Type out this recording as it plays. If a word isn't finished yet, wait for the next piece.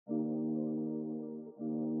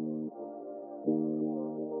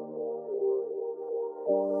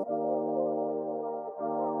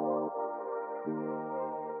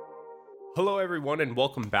Hello, everyone, and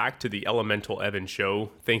welcome back to the Elemental Evan Show.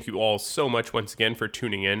 Thank you all so much once again for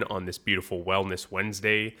tuning in on this beautiful Wellness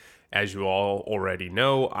Wednesday. As you all already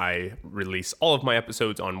know, I release all of my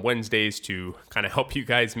episodes on Wednesdays to kind of help you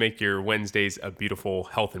guys make your Wednesdays a beautiful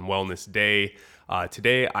health and wellness day.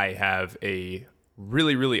 Today, I have a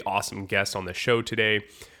really awesome guest on the show today.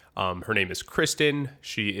 Her name is Kristen.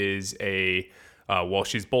 She is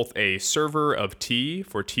she's both a server of tea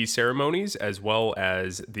for tea ceremonies as well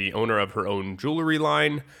as the owner of her own jewelry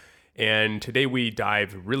line. And today we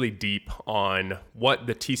dive really deep on what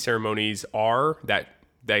the tea ceremonies are, that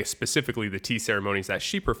specifically the tea ceremonies that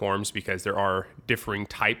she performs, because there are differing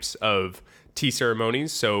types of tea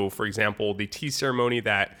ceremonies. So, for example, the tea ceremony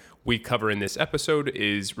that we cover in this episode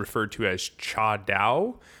is referred to as Cha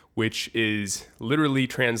Dao, which is literally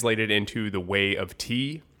translated into the way of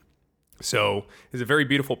tea. So it's a very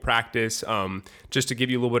beautiful practice. Just to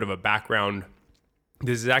give you a little bit of a background,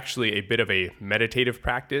 this is actually a bit of a meditative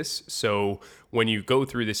practice. So when you go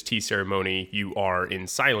through this tea ceremony, you are in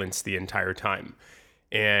silence the entire time.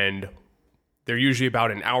 And they're usually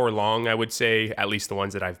about an hour long, I would say, at least the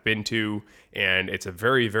ones that I've been to. And it's a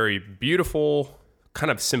very beautiful,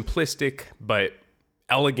 kind of simplistic, but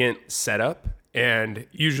elegant setup, and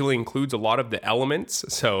usually includes a lot of the elements.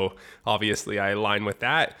 So obviously I align with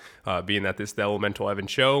that, being that this is the Elemental Evan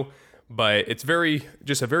Show. But it's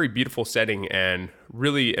just a very beautiful setting and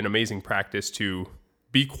really an amazing practice to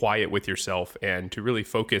be quiet with yourself and to really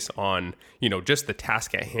focus on, just the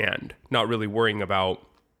task at hand, not really worrying about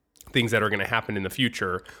things that are going to happen in the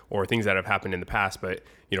future or things that have happened in the past, but,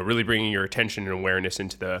 really bringing your attention and awareness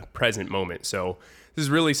into the present moment. So this is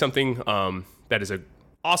really something that is a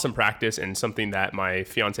awesome practice and something that my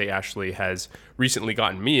fiance Ashley has recently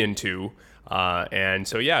gotten me into. And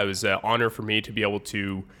so, it was an honor for me to be able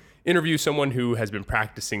to interview someone who has been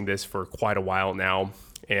practicing this for quite a while now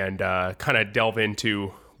and kind of delve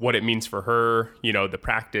into what it means for her, the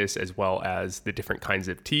practice, as well as the different kinds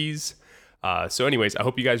of teas. So anyways, I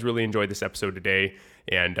hope you guys really enjoyed this episode today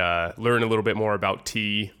and learn a little bit more about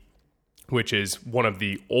tea, which is one of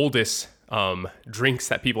the oldest drinks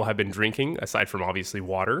that people have been drinking, aside from obviously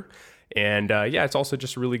water. And it's also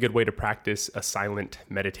just a really good way to practice a silent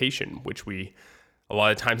meditation, which we a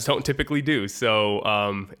lot of times don't typically do.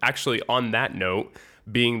 So actually on that note,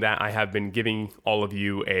 being that I have been giving all of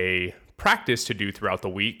you a practice to do throughout the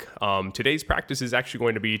week, today's practice is actually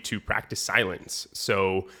going to be to practice silence.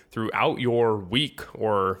 So throughout your week,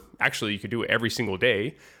 or actually you could do it every single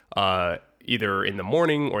day, either in the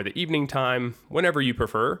morning or the evening time, whenever you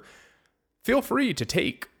prefer, feel free to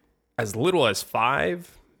take as little as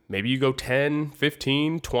 5, maybe you go 10,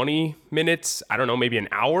 15, 20 minutes, I don't know, maybe an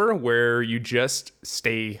hour, where you just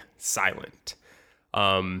stay silent.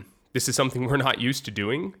 This is something we're not used to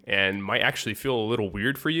doing and might actually feel a little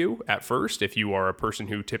weird for you at first if you are a person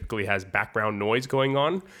who typically has background noise going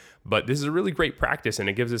on. But this is a really great practice, and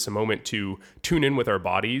it gives us a moment to tune in with our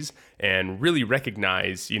bodies and really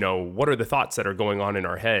recognize, what are the thoughts that are going on in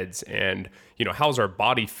our heads, and, how's our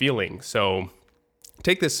body feeling? So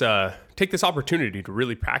take this opportunity to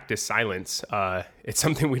really practice silence. It's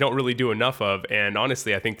something we don't really do enough of, and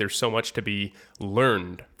honestly, I think there's so much to be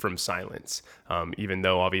learned from silence, even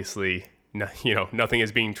though obviously, nothing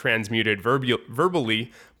is being transmuted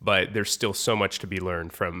verbally, but there's still so much to be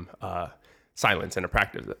learned from silence and a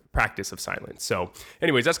practice of silence. So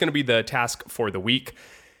anyways, that's going to be the task for the week.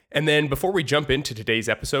 And then before we jump into today's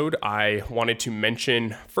episode, I wanted to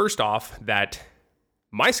mention first off that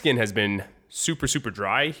my skin has been super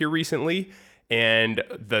dry here recently. And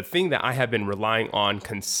the thing that I have been relying on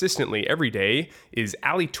consistently every day is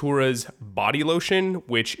Alitura's body lotion,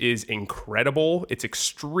 which is incredible. It's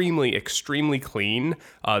extremely clean.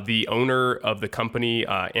 The owner of the company,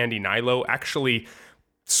 Andy Nilo, actually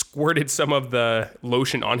squirted some of the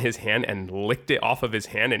lotion on his hand and licked it off of his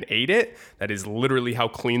hand and ate it. That is literally how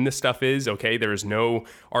clean this stuff is, okay? There is no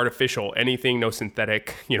artificial anything, no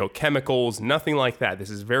synthetic, chemicals, nothing like that. This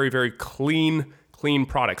is very clean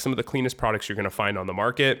product. Some of the cleanest products you're going to find on the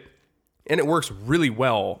market. And it works really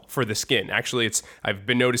well for the skin. Actually, I've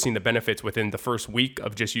been noticing the benefits within the first week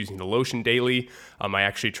of just using the lotion daily. I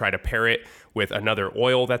actually try to pair it with another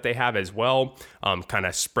oil that they have as well, kind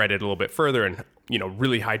of spread it a little bit further and,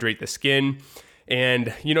 really hydrate the skin.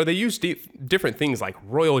 And, they use different things like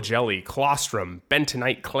royal jelly, colostrum,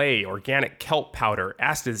 bentonite clay, organic kelp powder,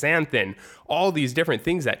 astaxanthin, all these different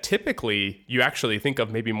things that typically you actually think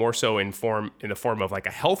of maybe more so in the form of like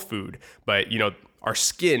a health food. But, our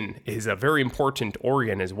skin is a very important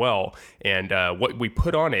organ as well. And what we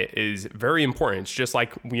put on it is very important. It's just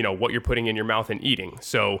like, what you're putting in your mouth and eating.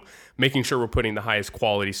 So making sure we're putting the highest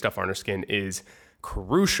quality stuff on our skin is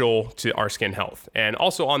crucial to our skin health. And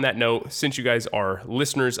also on that note, since you guys are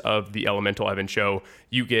listeners of the Elemental Evan Show,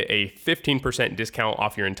 you get a 15% discount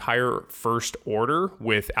off your entire first order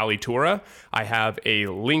with Alitura. I have a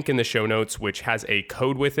link in the show notes which has a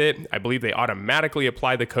code with it. I believe they automatically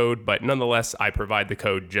apply the code, but nonetheless, I provide the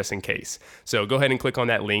code just in case. So go ahead and click on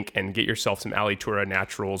that link and get yourself some Alitura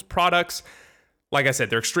Naturals products. Like I said,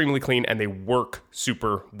 they're extremely clean and they work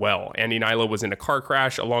super well. Andy Nyla was in a car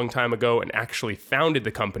crash a long time ago and actually founded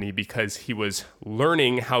the company because he was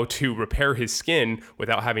learning how to repair his skin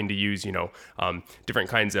without having to use, different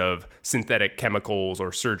kinds of synthetic chemicals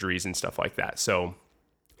or surgeries and stuff like that. So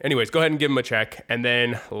anyways, go ahead and give them a check. And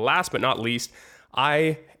then last but not least,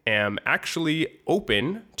 I am actually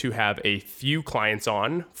open to have a few clients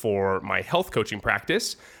on for my health coaching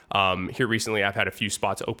practice. Here recently, I've had a few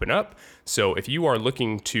spots open up. So if you are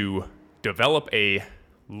looking to develop a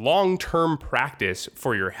long-term practice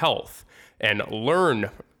for your health and learn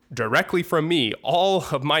directly from me all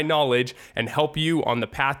of my knowledge and help you on the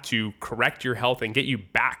path to correct your health and get you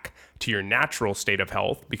back to your natural state of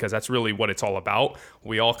health, because that's really what it's all about.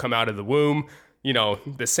 We all come out of the womb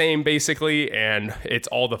the same basically, and it's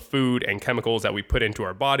all the food and chemicals that we put into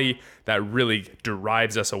our body that really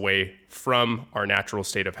derives us away from our natural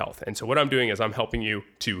state of health. And so what I'm doing is I'm helping you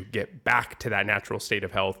to get back to that natural state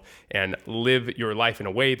of health and live your life in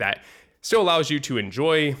a way that still allows you to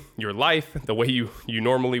enjoy your life the way you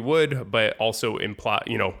normally would, but also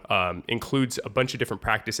includes a bunch of different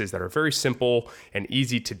practices that are very simple and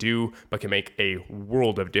easy to do, but can make a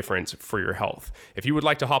world of difference for your health. If you would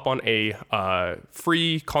like to hop on a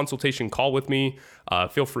free consultation call with me,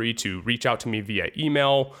 feel free to reach out to me via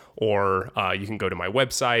email, or you can go to my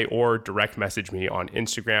website or direct message me on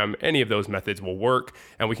Instagram. Any of those methods will work,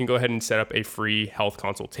 and we can go ahead and set up a free health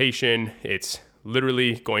consultation. It's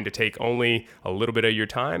literally going to take only a little bit of your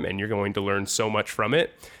time, and you're going to learn so much from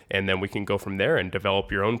it. And then we can go from there and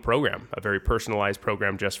develop your own program, a very personalized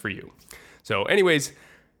program just for you. So anyways,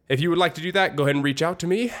 if you would like to do that, go ahead and reach out to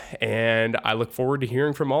me, and I look forward to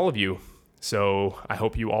hearing from all of you. So I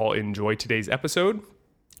hope you all enjoy today's episode.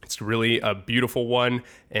 It's really a beautiful one,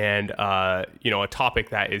 and a topic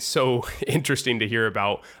that is so interesting to hear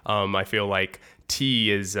about. I feel like tea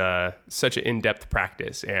is such an in-depth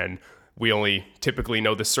practice, and we only typically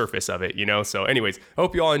know the surface of it, So anyways, I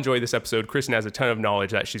hope you all enjoy this episode. Kristen has a ton of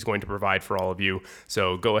knowledge that she's going to provide for all of you.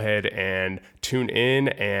 So go ahead and tune in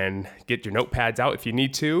and get your notepads out if you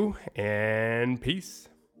need to, and peace.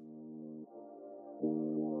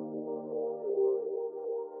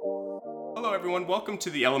 Hello everyone, welcome to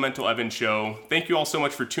the Elemental Evan Show. Thank you all so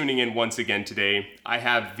much for tuning in once again today. I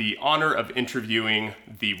have the honor of interviewing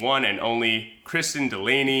the one and only Kristen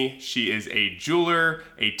Delaney. She is a jeweler,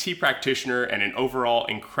 a tea practitioner, and an overall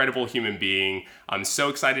incredible human being. I'm so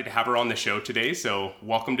excited to have her on the show today, so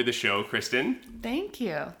welcome to the show, Kristen. Thank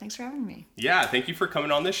you. Thanks for having me. Yeah, thank you for coming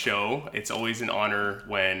on the show. It's always an honor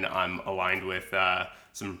when I'm aligned with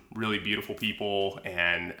some really beautiful people,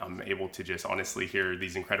 and I'm able to just honestly hear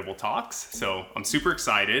these incredible talks. So I'm super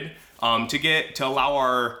excited to allow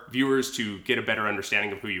our viewers to get a better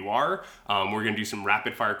understanding of who you are. We're going to do some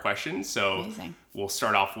rapid fire questions. So Amazing. We'll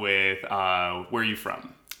start off with where are you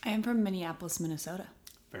from? I am from Minneapolis, Minnesota.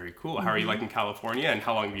 Very cool. How are you liking California, and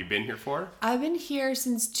how long have you been here for? I've been here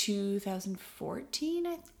since 2014.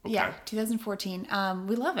 Okay. Yeah, 2014.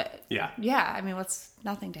 We love it. Yeah. Yeah, I mean, what's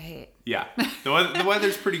nothing to hate? Yeah. The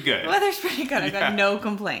weather's pretty good. The weather's pretty good. I've got no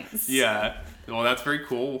complaints. Yeah. Well, that's very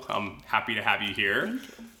cool. I'm happy to have you here. Thank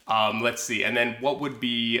you. Let's see. And then what would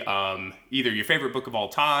be either your favorite book of all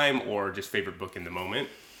time or just favorite book in the moment?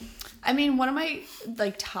 I mean, one of my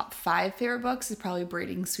top 5 favorite books is probably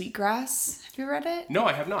Braiding Sweetgrass. Have you read it? No,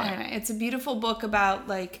 I have not. Anyway, it's a beautiful book about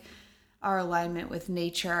our alignment with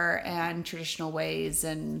nature and traditional ways,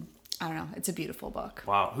 and I don't know. It's a beautiful book.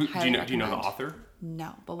 Wow. Do you know the author?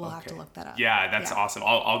 No, but we'll have to look that up. Yeah, that's awesome.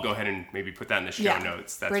 I'll go ahead and maybe put that in the show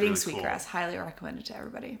notes. That's Braiding really Sweetgrass, cool. highly recommended to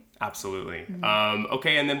everybody. Absolutely. Mm-hmm.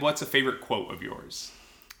 Okay, and then what's a favorite quote of yours?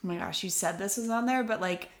 Oh my gosh, you said this was on there, but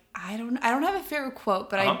I don't have a favorite quote,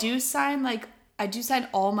 but I do sign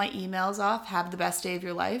all my emails off. Have the best day of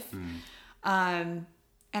your life. And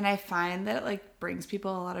I find that it brings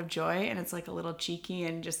people a lot of joy, and it's a little cheeky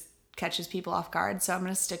and just catches people off guard. So I'm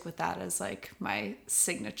going to stick with that as my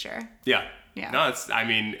signature. Yeah. Yeah. No,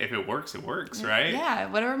 if it works, right? Yeah.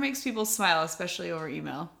 Whatever makes people smile, especially over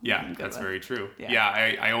email. Yeah, that's very true.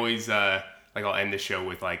 Yeah. I always, I'll end the show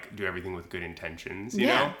with do everything with good intentions, you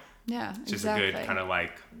know? Yeah, it's just a good kind of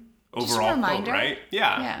overall quote, right?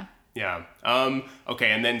 Yeah. Yeah.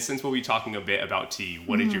 Okay, and then since we'll be talking a bit about tea,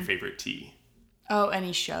 what is your favorite tea? Oh,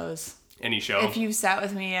 any shows. Any show? If you've sat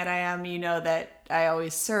with me at IM, you know that I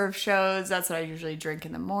always serve shows. That's what I usually drink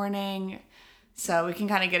in the morning. So we can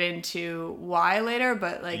kind of get into why later,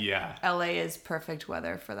 but like LA is perfect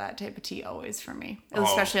weather for that type of tea always for me,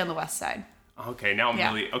 especially on the west side. Okay, now I'm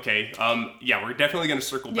really okay. We're definitely going to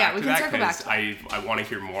circle back to that because I want to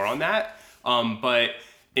hear more on that. But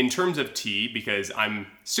in terms of tea, because I'm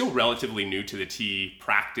still relatively new to the tea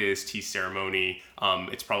practice, tea ceremony,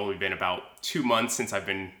 it's probably been about 2 months since I've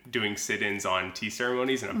been doing sit-ins on tea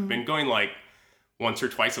ceremonies, and I've been going like once or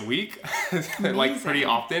twice a week, like pretty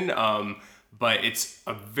often. But it's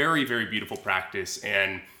a very, very beautiful practice,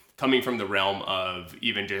 and coming from the realm of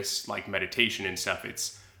even just like meditation and stuff,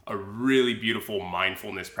 it's a really beautiful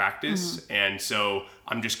mindfulness practice. And so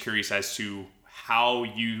I'm just curious as to how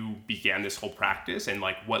you began this whole practice and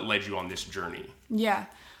like what led you on this journey. Yeah.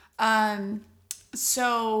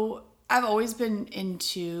 So I've always been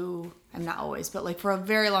into, I'm not always, but like for a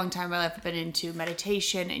very long time in my life, I've been into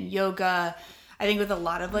meditation and yoga. I think with a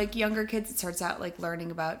lot of like younger kids, it starts out like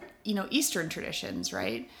learning about, Eastern traditions,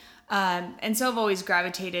 right? And so I've always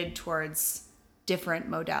gravitated towards different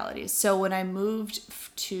modalities. So when I moved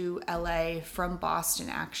to LA from Boston,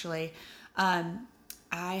 actually, I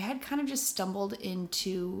had kind of just stumbled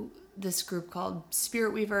into this group called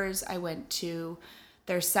Spirit Weavers. I went to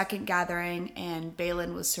their second gathering, and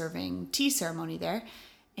Balin was serving tea ceremony there.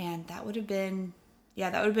 And that would have been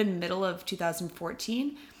middle of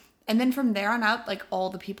 2014. And then from there on out, like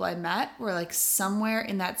all the people I met were like somewhere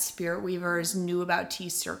in that Spirit Weavers knew about Tea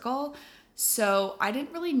Circle. So I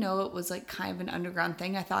didn't really know it was like kind of an underground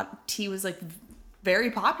thing. I thought tea was like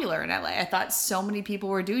very popular in LA. I thought so many people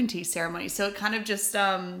were doing tea ceremonies. So it kind of just,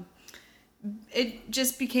 it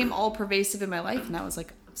just became all pervasive in my life. And that was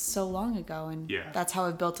like so long ago. And that's how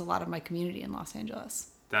I've built a lot of my community in Los Angeles.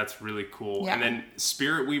 That's really cool. Yeah. And then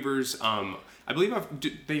Spirit Weavers, I believe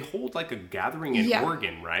they hold like a gathering in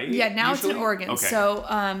Oregon, right? Yeah, now usually? It's in Oregon. Okay.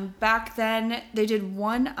 So back then they did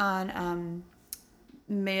one on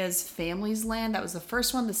Maya's family's land. That was the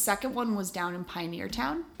first one. The second one was down in Pioneer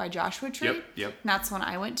Town by Joshua Tree. Yep. And that's the one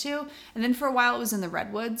I went to. And then for a while it was in the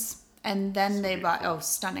Redwoods. And then they bought,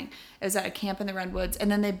 stunning. It was at a camp in the Redwoods. And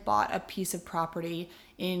then they bought a piece of property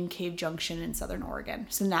in Cave Junction in Southern Oregon.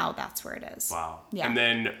 So now that's where it is. Wow. Yeah. And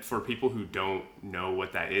then for people who don't know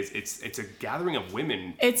what that is, it's a gathering of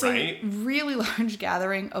women, it's right? a really large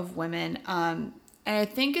gathering of women. And I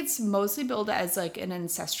think it's mostly billed as like an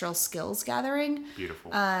ancestral skills gathering.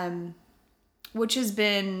 Beautiful. Which has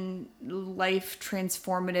been life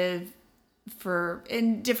transformative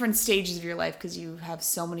in different stages of your life, because you have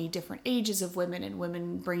so many different ages of women and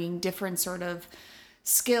women bringing different sort of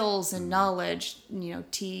skills and knowledge,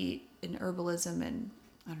 tea and herbalism and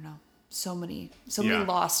I don't know, so many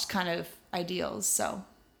lost kind of ideals. So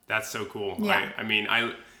that's so cool. Yeah. I mean,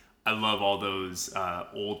 I love all those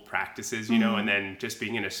old practices, and then just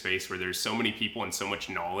being in a space where there's so many people and so much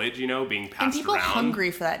knowledge, being passed around. And people hungry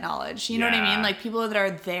for that knowledge. You know what I mean? Like people that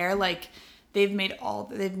are there, like they've made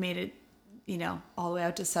it, all the way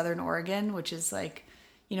out to Southern Oregon, which is like,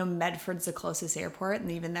 Medford's the closest airport.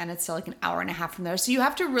 And even then it's still like an hour and a half from there. So you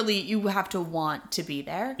have to want to be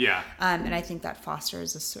there. Yeah. And I think that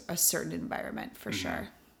fosters a certain environment for sure.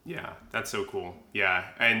 Yeah, that's so cool. Yeah.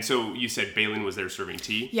 And so you said Balin was there serving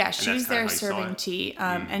tea? Yeah, she was there serving tea.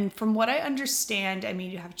 And from what I understand, I mean,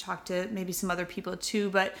 you have to talk to maybe some other people too,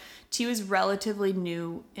 but tea was relatively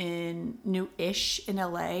new-ish in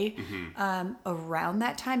LA around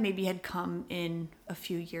that time. Maybe had come in a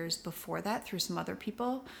few years before that through some other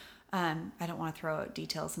people. I don't want to throw out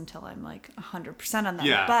details until I'm like 100% on that.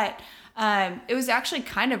 Yeah. But it was actually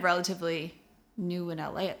kind of relatively new in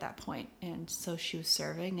LA at that point, and so she was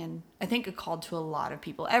serving, and I think it called to a lot of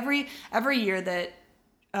people. Every year that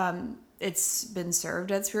it's been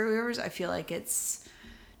served at Spirit Weavers, I feel like it's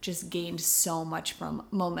just gained so much from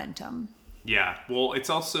momentum. Yeah, well, it's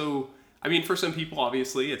also, I mean, for some people,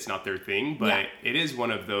 obviously, it's not their thing, but it is one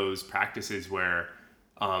of those practices where,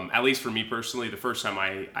 at least for me personally, the first time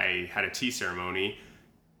I had a tea ceremony,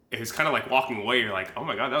 it was kind of like walking away. You're like, oh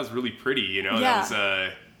my God, that was really pretty. That was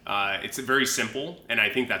it's very simple, and I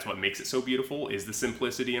think that's what makes it so beautiful is the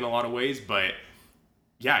simplicity in a lot of ways. But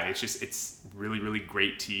yeah, it's really, really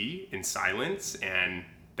great tea in silence, and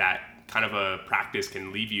that kind of a practice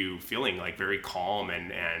can leave you feeling like very calm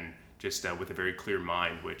and just with a very clear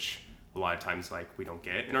mind, which a lot of times like we don't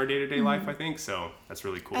get in our day-to-day life, I think. So that's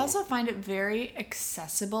really cool. I also find it very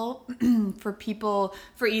accessible for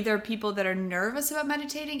either people that are nervous about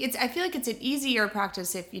meditating. I feel like it's an easier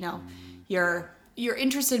practice if you're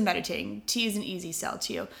interested in meditating. Tea is an easy sell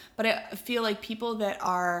to you. But I feel like people that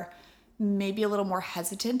are maybe a little more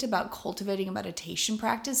hesitant about cultivating a meditation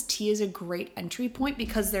practice, tea is a great entry point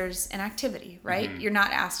because there's an activity, right? You're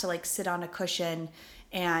not asked to like sit on a cushion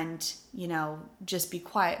and, you know, just be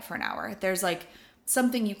quiet for an hour. There's like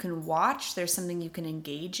something you can watch, there's something you can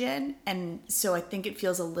engage in. And so I think it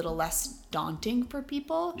feels a little less daunting for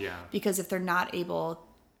people. Yeah. Because if they're not able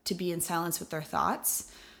to be in silence with their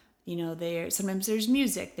thoughts, you know, sometimes there's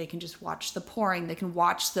music. They can just watch the pouring. They can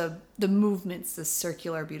watch the movements, the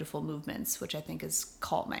circular, beautiful movements, which I think is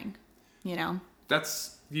calming, you know?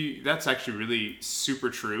 That's actually really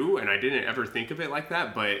super true, and I didn't ever think of it like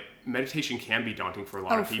that, but meditation can be daunting for a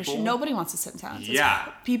lot of people. For sure. Nobody wants to sit in silence. Yeah.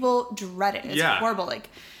 People dread it. It's Yeah. horrible.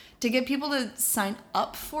 Like, to get people to sign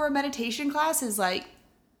up for a meditation class is like,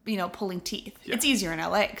 you know, pulling teeth. Yeah. It's easier in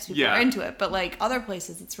LA because people are into it, but like other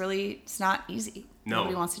places, it's not easy. No.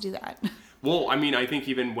 Nobody wants to do that. Well, I mean, I think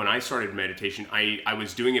even when I started meditation, I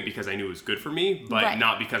was doing it because I knew it was good for me, but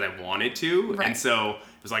not because I wanted to. Right. And so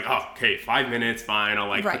it was like, oh, okay, 5 minutes, fine. I'll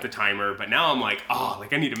like put the timer. But now I'm like, oh,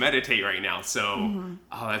 like I need to meditate right now. So,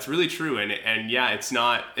 that's really true. And yeah, it's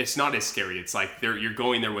not as scary. It's like you're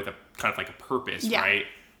going there with a kind of like a purpose, right?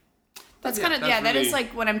 That's kind of, that is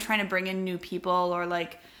like when I'm trying to bring in new people or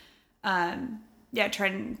like,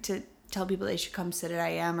 trying to tell people they should come sit at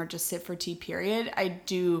IM or just sit for tea, period. I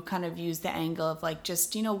do kind of use the angle of like,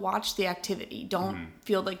 just, you know, watch the activity. Don't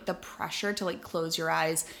feel like the pressure to like close your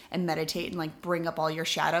eyes and meditate and like bring up all your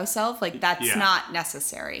shadow self. Like that's not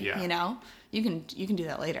necessary, you know? You can do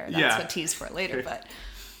that later. That's what tea's for later. But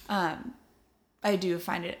I do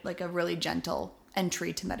find it like a really gentle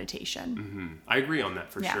entry to meditation. I agree on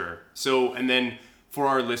that for sure. So, and then for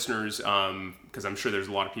our listeners, because I'm sure there's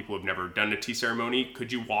a lot of people who have never done a tea ceremony, could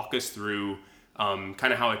you walk us through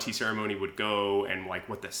kind of how a tea ceremony would go and like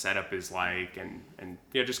what the setup is like and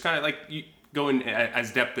just kind of like you go in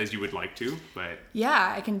as depth as you would like to, but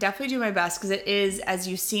yeah, I can definitely do my best because it is, as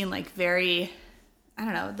you've seen, like very, I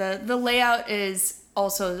don't know, the layout is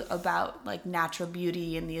also about like natural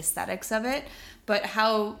beauty and the aesthetics of it, but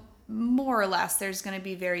how more or less there's going to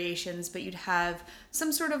be variations, but you'd have some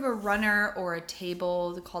sort of a runner or a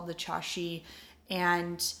table called the chashi,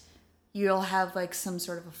 and you'll have like some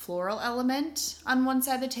sort of a floral element on one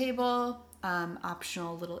side of the table,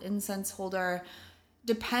 optional little incense holder.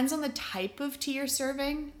 Depends on the type of tea you're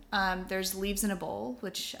serving. There's leaves in a bowl,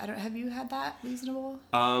 which have you had that, leaves in a bowl?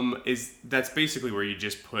 That's basically where you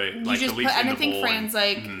just put like the leaves in the bowl. And I think Fran's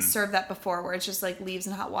like served that before, where it's just like leaves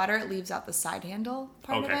in hot water. It leaves out the side handle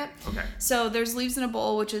part of it. Okay. So there's leaves in a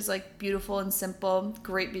bowl, which is like beautiful and simple.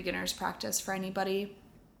 Great beginner's practice for anybody.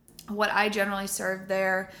 What I generally serve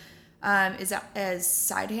there is as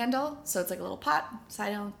side handle. So it's like a little pot, side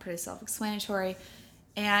handle, pretty self-explanatory.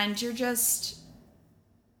 And you're just,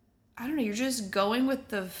 I don't know, you're just going with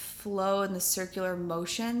the flow and the circular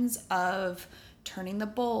motions of turning the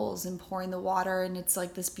bowls and pouring the water, and it's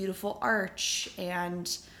like this beautiful arch.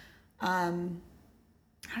 And I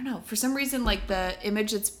don't know, for some reason, like the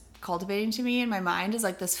image that's cultivating to me in my mind is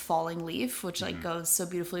like this falling leaf, which like goes so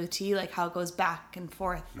beautifully with tea, like how it goes back and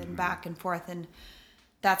forth and back and forth. And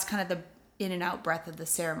that's kind of the in and out breath of the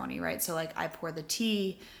ceremony, right? So like I pour the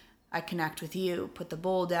tea, I connect with you, put the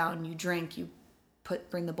bowl down, you drink, you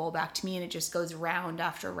bring the bowl back to me, and it just goes round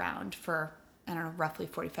after round for, I don't know, roughly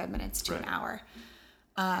 45 minutes to an hour.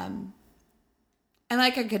 And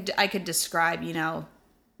like I could describe, you know,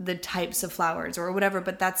 the types of flowers or whatever,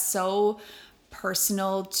 but that's so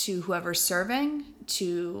personal to whoever's serving,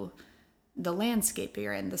 to the landscape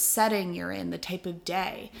you're in, the setting you're in, the type of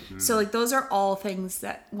day. So like those are all things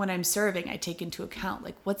that when I'm serving, I take into account,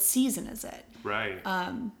 like what season is it? Right.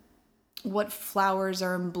 What flowers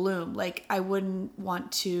are in bloom. Like I wouldn't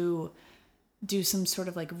want to do some sort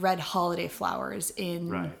of like red holiday flowers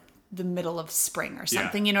in the middle of spring or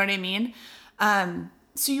something. You know what I mean?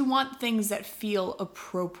 So you want things that feel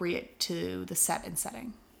appropriate to the set and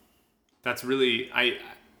setting. That's really, I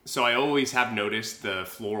always have noticed the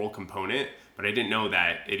floral component, but I didn't know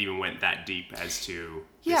that it even went that deep as to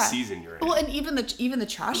the season you're in. Well, and even the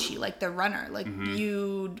chashi, like the runner, like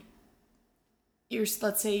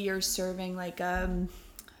let's say you're serving like a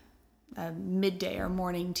midday or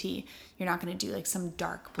morning tea. You're not going to do like some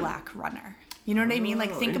dark black runner. You know what I mean? Like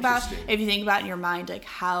if you think about in your mind, like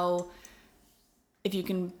how, if you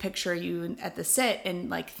can picture you at the sit and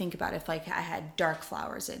like think about if like I had dark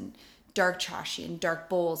flowers and dark chashi and dark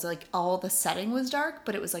bowls, like all the setting was dark,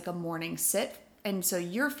 but it was like a morning sit. And so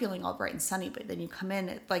you're feeling all bright and sunny, but then you come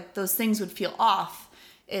in, like those things would feel off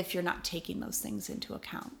if you're not taking those things into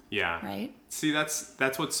account. Yeah. Right? See, that's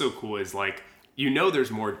what's so cool is like, you know,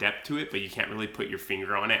 there's more depth to it, but you can't really put your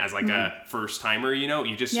finger on it as like a first timer, you know,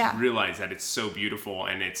 you just realize that it's so beautiful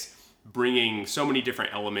and it's bringing so many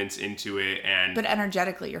different elements into it. And but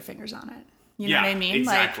energetically, your finger's on it. You know what I mean?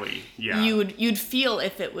 Exactly. Like, you'd feel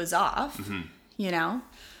if it was off, you know?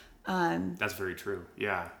 That's very true.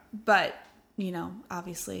 Yeah. But, you know,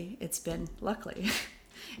 obviously luckily,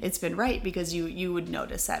 it's been right because you would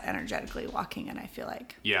notice that energetically walking in, I feel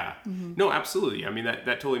like. Yeah. No, absolutely. I mean, that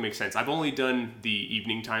totally makes sense. I've only done the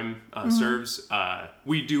evening time serves.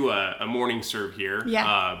 We do a morning serve here.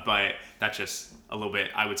 Yeah. But that's just a little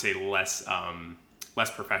bit, I would say, less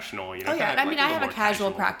professional, you know. Oh yeah, I mean, I have a casual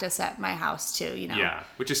casual practice at my house too, you know. Yeah,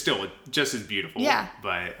 which is still just as beautiful. Yeah.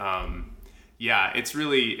 But yeah, it's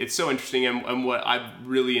so interesting, and what I've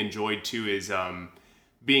really enjoyed too is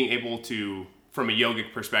being able to, from a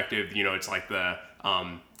yogic perspective, you know, it's like the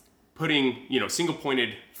putting, you know, single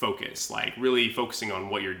pointed focus, like really focusing on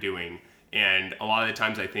what you're doing. And a lot of the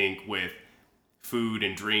times I think with food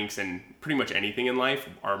and drinks and pretty much anything in life,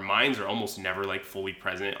 our minds are almost never like fully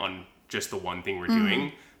present on just the one thing we're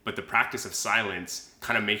doing. But the practice of silence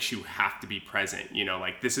kind of makes you have to be present. You know,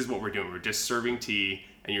 like, this is what we're doing. We're just serving tea,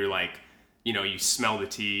 and you're like, you know, you smell the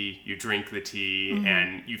tea, you drink the tea,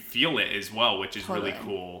 and you feel it as well, which is really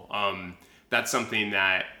cool. That's something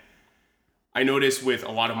that I notice with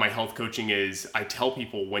a lot of my health coaching is I tell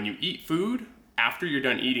people, when you eat food, after you're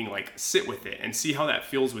done eating, like, sit with it and see how that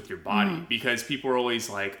feels with your body. Because people are always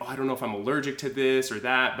like, oh, I don't know if I'm allergic to this or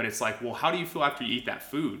that. But it's like, well, how do you feel after you eat that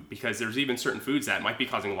food? Because there's even certain foods that might be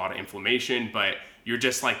causing a lot of inflammation, but you're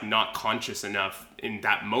just like not conscious enough in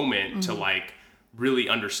that moment to like really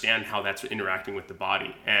understand how that's interacting with the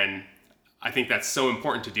body. And I think that's so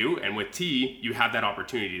important to do. And with tea, you have that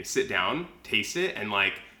opportunity to sit down, taste it, and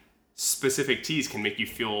like, specific teas can make you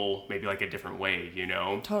feel maybe like a different way, you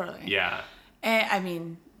know? Totally. Yeah. And, I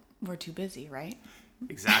mean, we're too busy, right?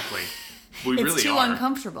 Exactly. We really are. It's too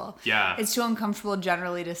uncomfortable. Yeah. It's too uncomfortable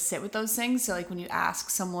generally to sit with those things. So like when you ask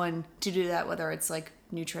someone to do that, whether it's like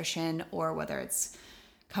nutrition or whether it's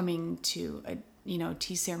coming to a, you know,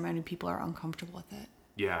 tea ceremony, people are uncomfortable with it.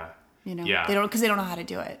 Yeah. You know, Yeah. because they don't know how to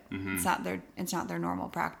do it. It's not their normal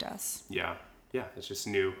practice. Yeah. Yeah. It's just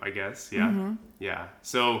new, I guess. Yeah. Yeah.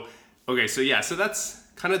 So, okay. So yeah, so that's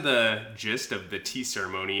kind of the gist of the tea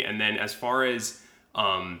ceremony. And then as far as,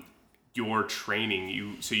 your training,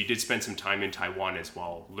 you did spend some time in Taiwan as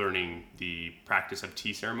well, learning the practice of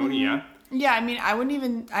tea ceremony. Yeah. Yeah.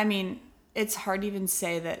 I mean, it's hard to even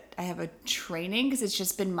say that I have a training because it's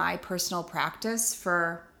just been my personal practice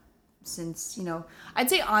since, you know, I'd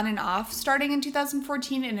say on and off starting in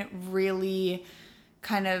 2014. And it really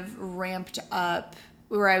kind of ramped up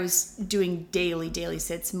where I was doing daily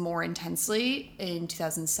sits more intensely in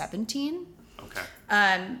 2017. Okay.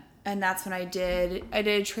 And that's when I did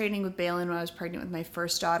a training with Balin when I was pregnant with my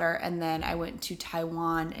first daughter. And then I went to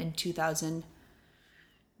Taiwan in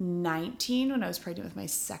 2019 when I was pregnant with my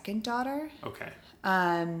second daughter. Okay.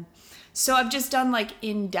 So I've just done like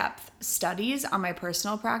in-depth studies on my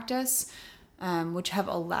personal practice, which have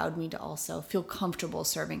allowed me to also feel comfortable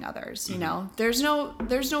serving others. You know, there's no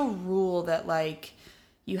rule that like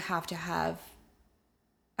you have to have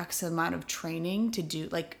X amount of training to do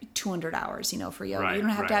like 200 hours, you know, for yoga. You don't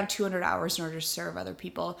have to have 200 hours in order to serve other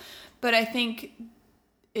people. But I think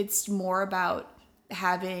it's more about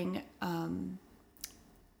having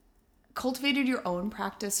cultivated your own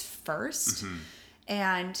practice first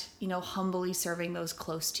and, you know, humbly serving those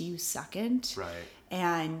close to you second. Right.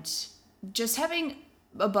 And just having,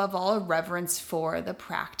 above all, a reverence for the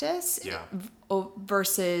practice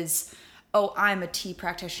versus, oh, I'm a tea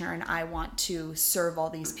practitioner and I want to serve all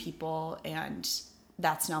these people and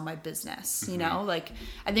that's now my business. You know, like,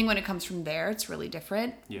 I think when it comes from there, it's really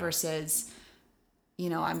different versus, you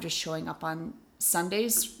know, I'm just showing up on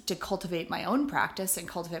Sundays to cultivate my own practice and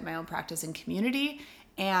cultivate my own practice in community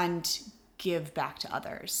and give back to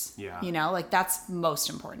others. Yeah. You know, like, that's most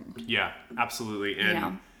important. Yeah, absolutely. And you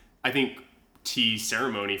know? I think tea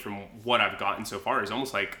ceremony, from what I've gotten so far, is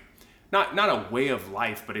almost like not a way of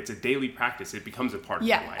life, but it's a daily practice. It becomes a part of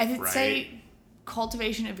your life, I would say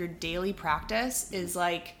cultivation of your daily practice is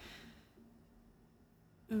like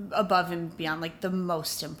above and beyond, like, the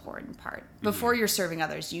most important part. Before you're serving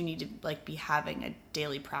others, you need to like be having a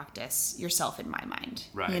daily practice yourself, in my mind.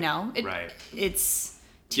 Right. You know? It's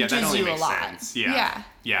teaches that only you makes a lot. Sense. Yeah.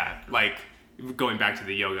 Like, going back to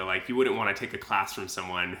the yoga, like, you wouldn't want to take a class from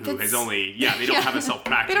someone who has only they don't have a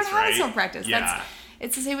self-practice. They don't have a self-practice.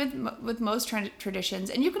 It's the same with most traditions.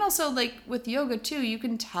 And you can also, like, with yoga too, you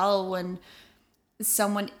can tell when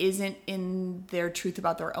someone isn't in their truth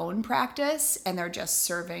about their own practice and they're just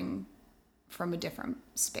serving from a different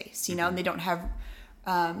space, you know, and they don't have,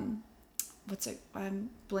 I'm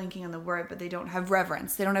blanking on the word, but they don't have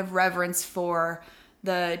reverence. They don't have reverence for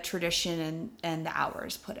the tradition and the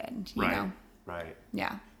hours put in, you know? Right.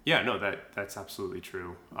 Yeah. Yeah, no, that's absolutely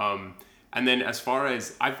true. And then as far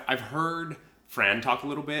as I've heard Fran talk a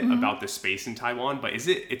little bit about the space in Taiwan, but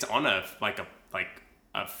it's on a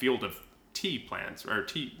field of tea plants or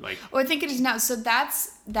tea like. Oh, I think it is now. So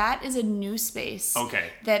that is a new space. Okay.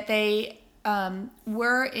 That they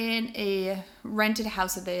were in a rented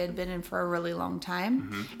house that they had been in for a really long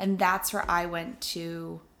time, and that's where I went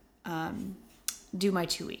to do my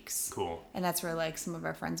 2 weeks. Cool. And that's where like some of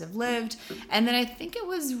our friends have lived. And then I think it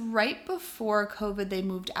was right before COVID they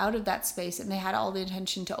moved out of that space, and they had all the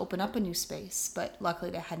intention to open up a new space, but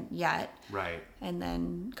luckily they hadn't yet. Right. And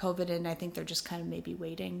then COVID, and I think they're just kind of maybe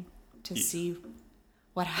waiting to see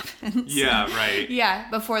what happens. Yeah, right. Yeah,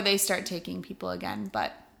 before they start taking people again.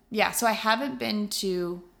 But yeah, so I haven't been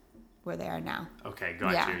to where they are now. Okay,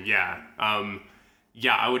 got you. Yeah.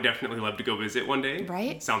 Yeah, I would definitely love to go visit one day.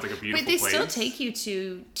 Right? Sounds like a beautiful place. place. But they still take you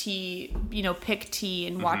to tea, pick tea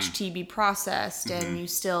and watch tea be processed, and you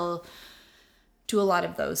still do a lot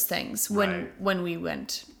of those things when we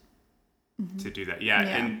went. To do that. Yeah.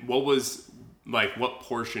 And what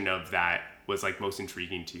portion of that was like most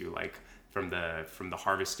intriguing to you? Like from the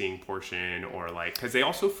harvesting portion, or like, because they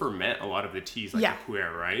also ferment a lot of the teas, like the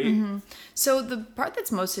pu'er, right? So the part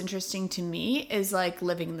that's most interesting to me is like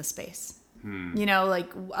living in the space. Like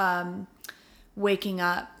waking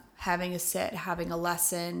up, having a sit, having a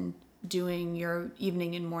lesson, doing your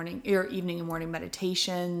evening and morning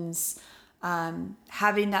meditations,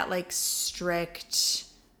 having that like strict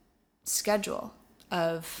schedule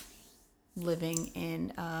of living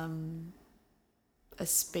in a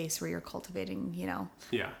space where you're cultivating,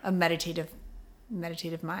 a meditative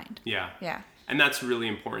mind. Yeah. Yeah. And that's really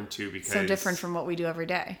important too, because so different from what we do every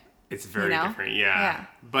day. It's very different. Yeah.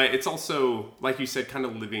 But it's also, like you said, kind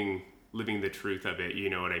of living the truth of it. You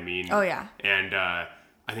know what I mean? Oh yeah. And I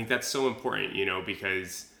think that's so important,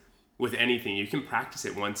 because with anything, you can practice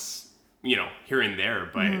it once, here and there,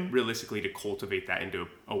 but realistically to cultivate that into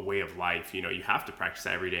a way of life, you have to practice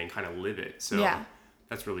that every day and kind of live it. So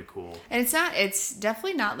that's really cool. And it's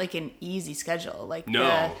definitely not like an easy schedule. Like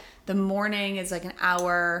no. The morning is like an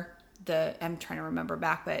hour. I'm trying to remember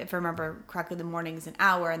back, but if I remember correctly, the morning is an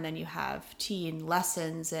hour, and then you have tea and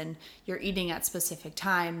lessons, and you're eating at specific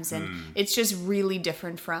times, and it's just really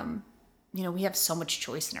different from, we have so much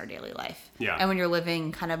choice in our daily life. Yeah. And when you're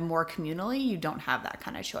living kind of more communally, you don't have that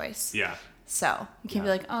kind of choice. Yeah. So you can't be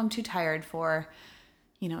like, oh, I'm too tired for,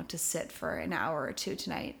 to sit for an hour or two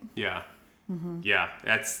tonight. Yeah. Yeah,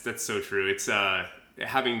 that's so true. It's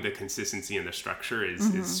having the consistency and the structure is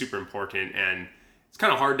super important, and it's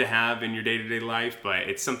kind of hard to have in your day-to-day life, but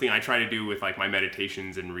it's something I try to do with like my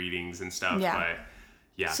meditations and readings and stuff. Yeah. But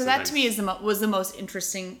yeah. So that to me was the most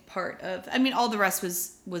interesting part of. I mean, all the rest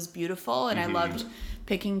was beautiful, and I loved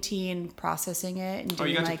picking tea and processing it and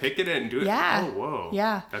doing you got to pick it and do it. Yeah. Oh, whoa.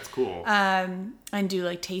 Yeah. That's cool. And do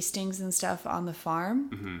like tastings and stuff on the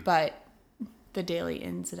farm, but the daily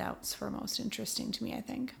ins and outs were most interesting to me, I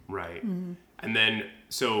think. Right. And then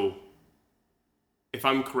so, if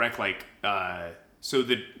I'm correct, like. So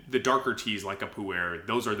the darker teas like a pu'er,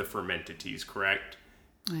 those are the fermented teas, correct?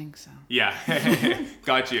 I think so. Yeah.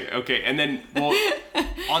 Got you. Okay. And then,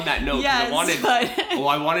 on that note, yes,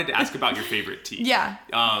 I wanted to ask about your favorite tea. Yeah.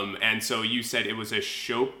 And so you said it was a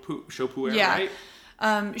show pu'er, right?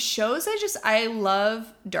 Shows, I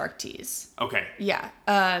love dark teas. Okay. Yeah.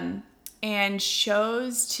 And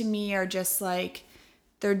shows to me are just like,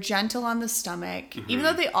 they're gentle on the stomach, even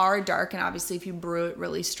though they are dark, and obviously if you brew it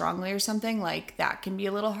really strongly or something, like that can be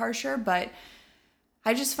a little harsher. But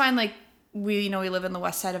I just find like we live in the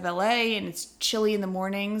west side of LA, and it's chilly in the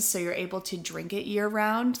mornings, so you're able to drink it year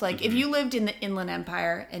round. Like if you lived in the Inland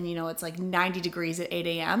Empire and it's like 90 degrees at 8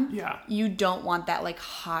 a.m., you don't want that like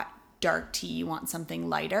hot dark tea. You want something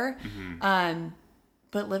lighter.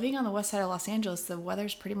 But living on the west side of Los Angeles, the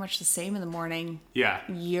weather's pretty much the same in the morning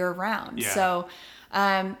year round. Yeah. So,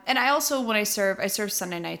 and I also, when I serve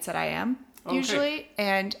Sunday nights at IM usually,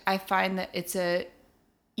 and I find that it's a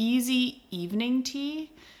easy evening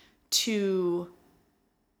tea to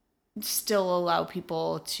still allow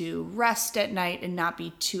people to rest at night and not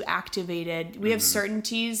be too activated. We have certain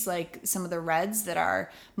teas, like some of the reds, that are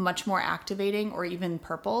much more activating, or even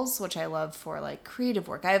purples, which I love for like creative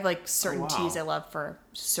work. I have like certain teas I love for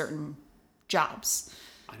certain jobs,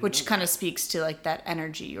 which kind of speaks to like that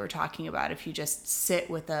energy you were talking about. If you just sit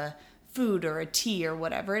with a food or a tea or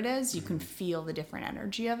whatever it is, you can feel the different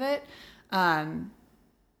energy of it.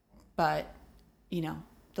 But,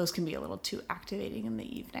 those can be a little too activating in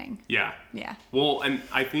the evening. Yeah. Yeah. Well, and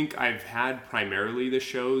I think I've had primarily the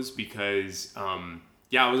shows because, I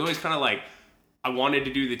was always kind of like, I wanted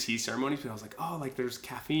to do the tea ceremonies, but I was like, oh, like there's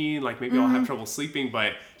caffeine, like maybe I'll have trouble sleeping.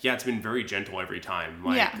 But yeah, it's been very gentle every time.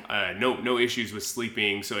 Like no issues with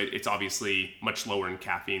sleeping. So it's obviously much lower in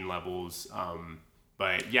caffeine levels.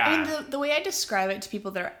 But yeah. I mean, the way I describe it to people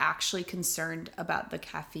that are actually concerned about the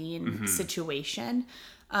caffeine situation,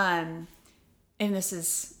 and this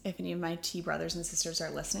is, if any of my tea brothers and sisters are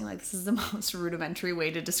listening, like this is the most rudimentary way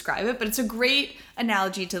to describe it, but it's a great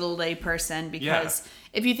analogy to the lay person because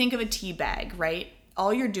if you think of a tea bag, right?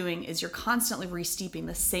 All you're doing is you're constantly re-steeping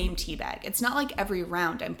the same tea bag. It's not like every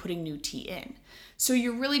round I'm putting new tea in. So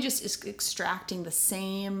you're really just extracting the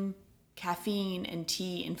same caffeine and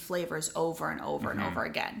tea and flavors over and over and over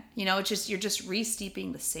again. You know, it's just, you're just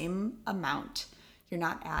re-steeping the same amount. You're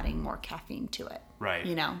not adding more caffeine to it. Right.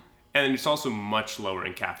 You know? And it's also much lower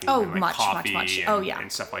in caffeine than like coffee and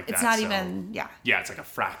stuff like that. It's not even, Yeah, it's like a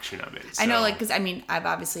fraction of it. I know, like, because I mean, I've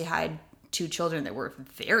obviously had 2 children that were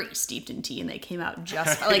very steeped in tea and they came out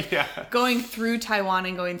just like going through Taiwan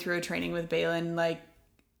and going through a training with Balin, like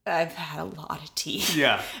I've had a lot of tea.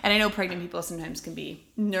 Yeah. And I know pregnant people sometimes can be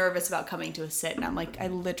nervous about coming to a sit, and I'm like, I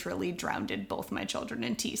literally drowned both my children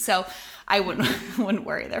in tea. So I wouldn't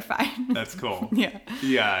worry, they're fine. That's cool. Yeah.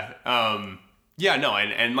 Yeah, no,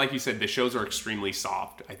 and like you said, the shows are extremely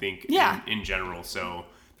soft, I think, in general. So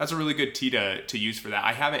that's a really good tea to use for that.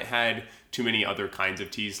 I haven't had too many other kinds of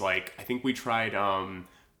teas. Like, I think we tried, I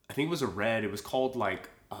think it was a red. It was called, like,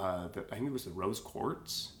 I think it was the rose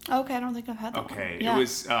quartz. Okay, I don't think I've had that Okay, one. Yeah. It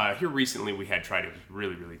was, here recently we had tried it. It was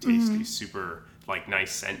really, really tasty. Super, like,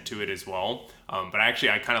 nice scent to it as well. But I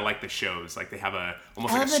kind of like the shows. Like, they have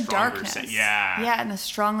almost like a stronger darkness. scent. Yeah. Yeah, and a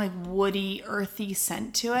strong, like, woody, earthy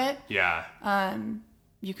scent to it. Yeah.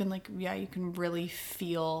 You can really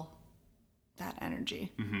feel that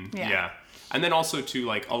energy. Yeah. And then also too,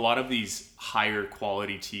 like a lot of these higher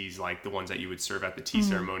quality teas, like the ones that you would serve at the tea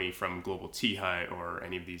ceremony from Global Tea Hut or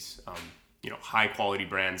any of these, high quality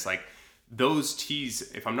brands, like those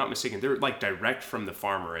teas, if I'm not mistaken, they're like direct from the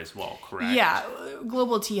farmer as well, correct? Yeah.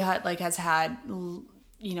 Global Tea Hut like has had,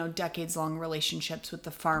 decades long relationships with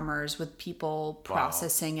the farmers, with people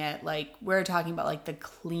processing it. Like we're talking about like the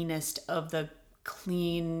cleanest of the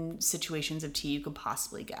clean situations of tea you could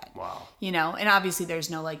possibly get. Wow. And obviously there's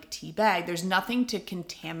no like tea bag. There's nothing to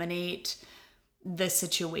contaminate the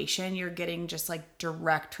situation. You're getting just like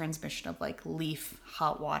direct transmission of like leaf,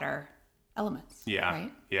 hot water elements. Yeah.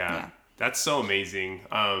 Right? Yeah. That's so amazing.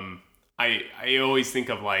 I always think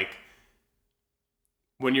of like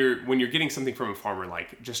when you're getting something from a farmer,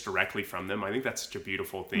 like just directly from them, I think that's such a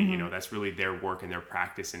beautiful thing. That's really their work and their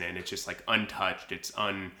practice in it. And it's just like untouched. It's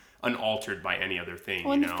unaltered by any other thing.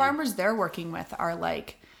 Well, and the farmers they're working with are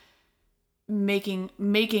like making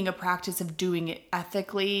a practice of doing it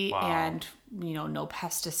ethically and no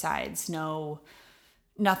pesticides,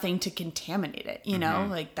 nothing to contaminate it.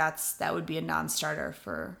 Like that would be a non-starter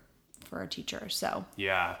for a teacher. So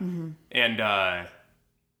and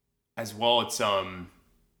as well, it's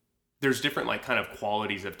there's different like kind of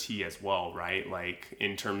qualities of tea as well, right? Like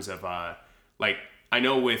in terms of like. I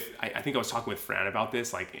know I think I was talking with Fran about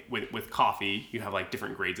this, like with coffee, you have like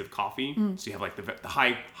different grades of coffee. So you have like the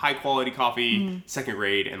high quality coffee, second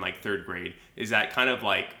grade, and like third grade. Is that kind of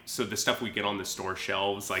like, so the stuff we get on the store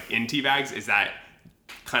shelves, like in tea bags, is that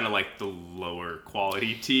kind of like the lower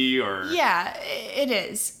quality tea or? Yeah, it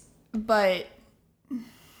is. But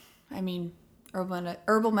I mean,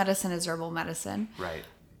 herbal medicine is herbal medicine. Right.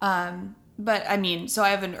 But I mean, so I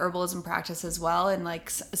have an herbalism practice as well. And like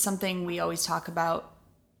something we always talk about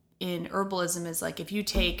in herbalism is like, if you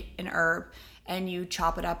take an herb and you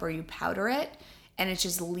chop it up or you powder it and it's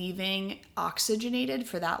just leaving oxygenated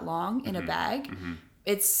for that long in a bag,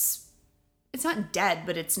 it's not dead,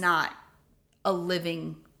 but it's not a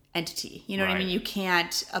living entity. You know what I mean? You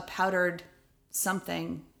can't, a powdered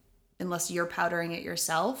something, unless you're powdering it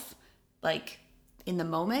yourself, like in the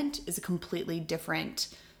moment, is a completely different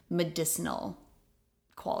medicinal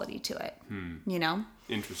quality to it.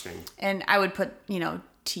 Interesting. And I would put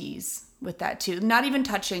teas with that too, not even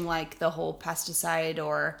touching like the whole pesticide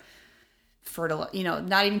or not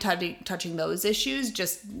even touching those issues,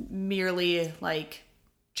 just merely like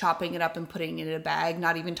chopping it up and putting it in a bag,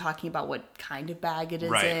 not even talking about what kind of bag it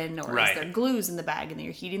is in, or is there glues in the bag and then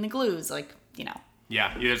you're heating the glues, like there's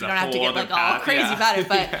you don't have to get like all crazy about it,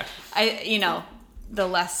 but the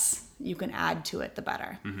less you can add to it, the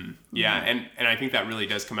better. Yeah, and I think that really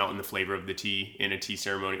does come out in the flavor of the tea in a tea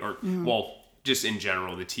ceremony, or well, just in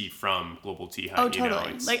general, the tea from Global Tea Hut. Oh,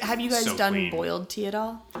 totally. Like, have you guys done clean. boiled tea at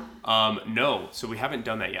all? No, so we haven't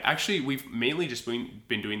done that yet. Actually, we've mainly just been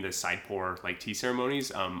doing the side pour like tea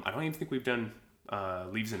ceremonies. I don't even think we've done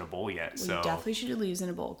leaves in a bowl yet. Well, so you definitely should do leaves in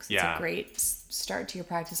a bowl because it's Yeah. a great start to your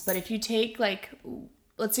practice. But if you take like,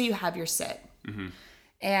 let's say you have your sit,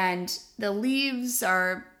 and the leaves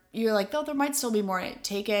are, you're like, oh, there might still be more in it.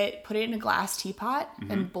 Take it, put it in a glass teapot,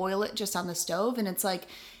 and boil it just on the stove. And it's like,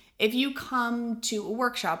 if you come to a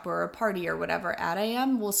workshop or a party or whatever at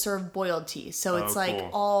AM, we'll serve boiled tea. So it's like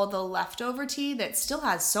cool. all the leftover tea that still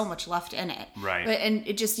has so much left in it. Right. And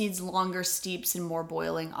it just needs longer steeps and more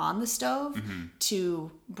boiling on the stove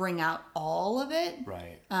to bring out all of it.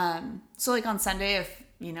 Right. So like on Sunday, if,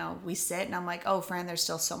 we sit and I'm like, oh, Fran, there's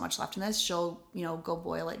still so much left in this, she'll, go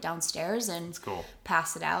boil it downstairs and cool.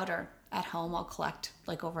 pass it out. Or at home, I'll collect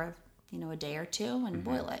like over, a day or two and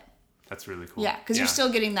boil it. That's really cool. Yeah, because you're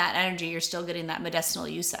still getting that energy. You're still getting that medicinal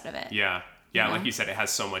use out of it. Yeah. Yeah, like you said, it has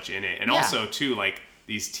so much in it. And also, too, like,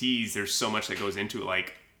 these teas, there's so much that goes into it.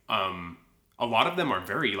 Like, a lot of them are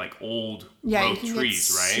very, like, old growth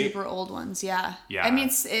trees, right? Super old ones, yeah. Yeah. I mean,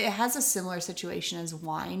 it has a similar situation as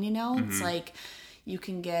wine, It's like you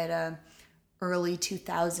can get a early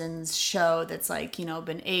 2000s show that's, like,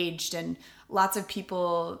 been aged. And lots of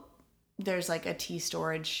people, there's, like, a tea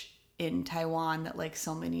storage in Taiwan that like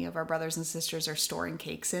so many of our brothers and sisters are storing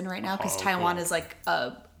cakes in right now because Taiwan is like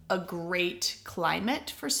a great climate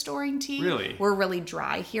for storing tea. Really? We're really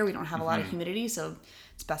dry here. We don't have a lot of humidity, so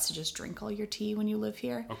it's best to just drink all your tea when you live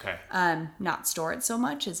here. Okay. Not store it so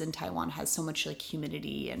much, as in Taiwan has so much like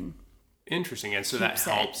humidity and Interesting. And so that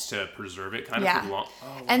helps to preserve it kind of for long. Oh,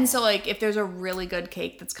 wow. And so like if there's a really good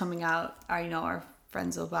cake that's coming out, our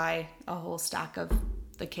friends will buy a whole stack of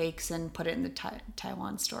the cakes and put it in the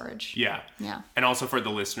Taiwan storage. Yeah. Yeah. And also for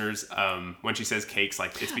the listeners, when she says cakes,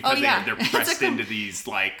 like it's because they're pressed into these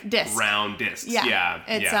like round discs. Yeah.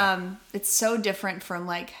 It's so different from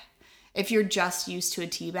like if you're just used to a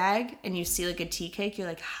tea bag and you see like a tea cake, you're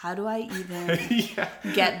like, how do I even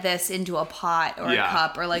get this into a pot or a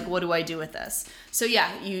cup, or like what do I do with this? So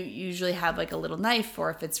yeah, you usually have like a little knife,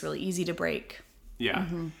 or if it's really easy to break. Yeah.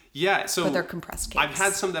 Yeah, so but they're compressed cakes. I've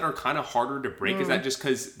had some that are kind of harder to break. Is that just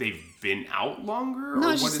because they've been out longer? No,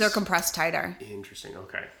 it's just they're compressed tighter. Interesting.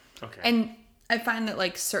 Okay. And I find that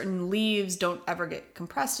like certain leaves don't ever get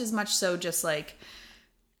compressed as much. So just like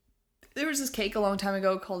there was this cake a long time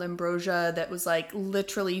ago called ambrosia that was like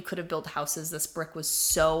literally you could have built houses. This brick was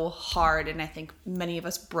so hard, and I think many of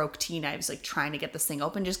us broke tea knives like trying to get this thing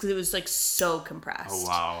open just because it was like so compressed. Oh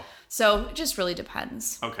wow. So it just really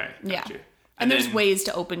depends. Okay. Gotcha. Yeah. And there's ways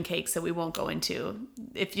to open cakes that we won't go into.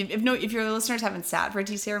 If your listeners haven't sat for a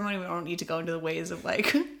tea ceremony, we don't need to go into the ways of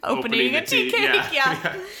like opening a tea cake.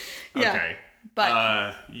 Yeah. Okay.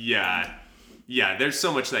 But yeah, there's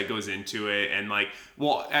so much that goes into it. And like,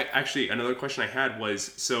 well, actually another question I had was,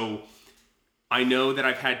 so I know that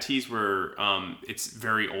I've had teas where it's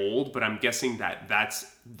very old, but I'm guessing that that's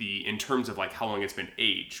in terms of like how long it's been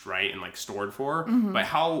aged, right? And like stored for. But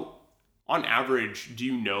how, on average, do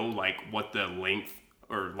you know like what the length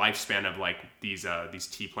or lifespan of like these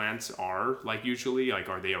tea plants are like usually? Like,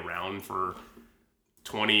 are they around for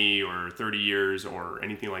 20 or 30 years or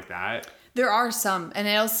anything like that? There are some, and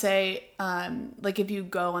it'll say, like if you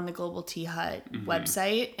go on the Global Tea Hut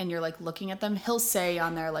website and you're like looking at them, he'll say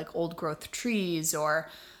on there like old growth trees, or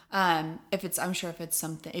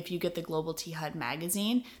if you get the Global Tea Hut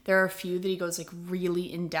magazine, there are a few that he goes like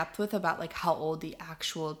really in depth with about like how old the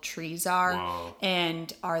actual trees are. Whoa.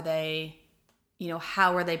 And are they,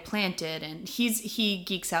 how are they planted? And he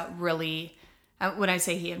geeks out really, when I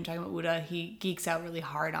say he, I'm talking about Uda, he geeks out really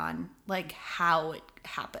hard on like how it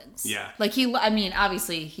happens. Yeah. Like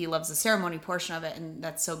obviously he loves the ceremony portion of it, and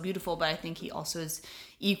that's so beautiful, but I think he also is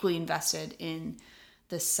equally invested in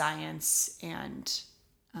the science and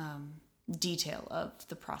detail of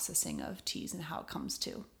the processing of teas and how it comes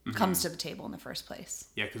to the table in the first place.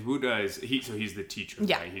 Yeah, because Wuda he's the teacher,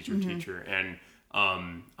 right? He's your teacher. And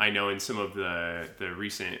I know in some of the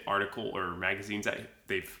recent article or magazines that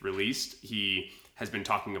they've released, he has been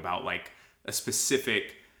talking about like a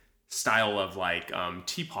specific style of like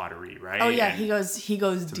tea pottery, right? Oh yeah, and he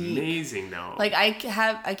goes deep. Amazing though. Like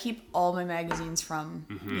I keep all my magazines from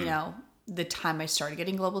the time I started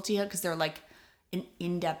getting Global Tea Hut, because they're like an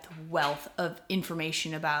in-depth wealth of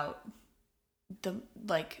information about the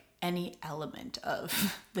like any element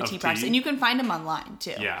of the tea practice, and you can find them online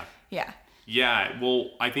too. Yeah,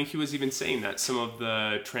 well, I think he was even saying that some of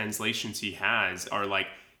the translations he has are like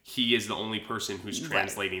he is the only person who's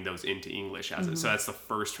translating those into English so that's the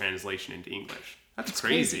first translation into English. It's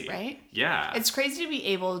crazy, right? Yeah, it's crazy to be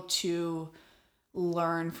able to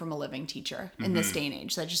learn from a living teacher in this day and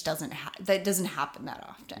age. That just doesn't happen that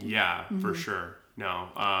often. Yeah, for sure. No.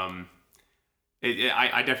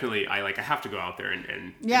 I definitely, I have to go out there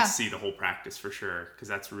and see the whole practice for sure, because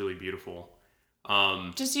that's really beautiful.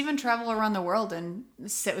 Just even travel around the world and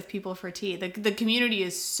sit with people for tea. The community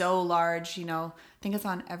is so large, you know, I think it's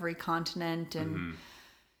on every continent, and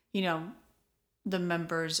you know, the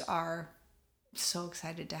members are so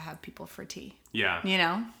excited to have people for tea. Yeah. You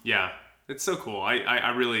know? Yeah. It's so cool. I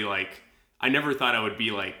really like, I never thought I would be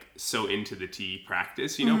like so into the tea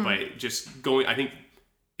practice, you know, but just going, I think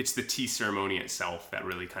it's the tea ceremony itself that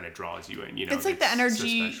really kind of draws you in, you know. It's like the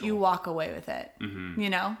energy, you walk away with it, you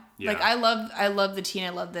know? Yeah. Like I love the tea, and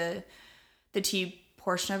I love the tea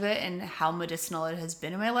portion of it and how medicinal it has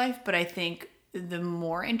been in my life. But I think the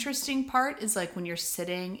more interesting part is like when you're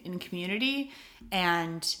sitting in community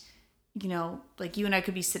and, you know, like you and I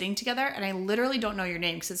could be sitting together and I literally don't know your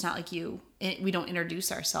name because it's not like we don't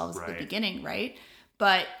introduce ourselves at the beginning, right?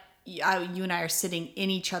 But you and I are sitting in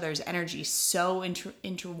each other's energy, so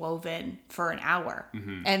interwoven for an hour.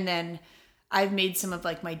 And then I've made some of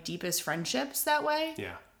like my deepest friendships that way.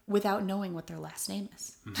 Yeah. Without knowing what their last name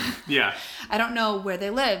is. Yeah. I don't know where they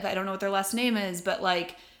live. I don't know what their last name is, but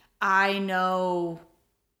like I know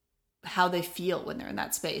how they feel when they're in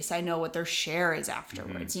that space. I know what their share is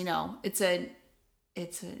afterwards. You know, it's an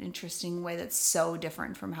interesting way that's so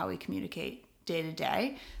different from how we communicate day to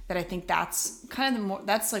day, that I think that's kind of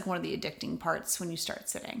that's like one of the addicting parts when you start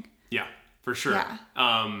sitting. Yeah, for sure.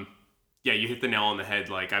 Yeah. Yeah, you hit the nail on the head.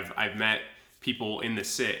 Like I've met people in the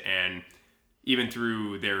sit, and even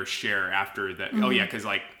through their share after that. Oh yeah. Cause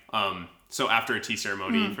like, so after a tea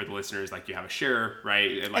ceremony, for the listeners, like you have a share,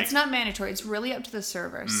 right? Like, it's not mandatory. It's really up to the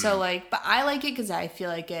server. So like, but I like it because I feel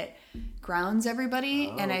like it grounds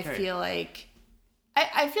everybody. And I feel like,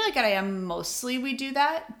 I feel like I am mostly, we do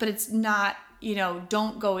that, but it's not, you know,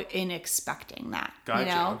 don't go in expecting that. Gotcha. You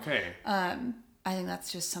know? Okay. I think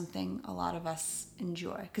that's just something a lot of us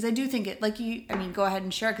enjoy. Because I do think it, like go ahead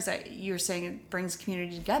and share, because you're saying it brings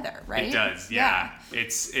community together, right? It does, yeah.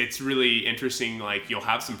 It's really interesting. Like you'll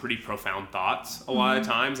have some pretty profound thoughts a lot of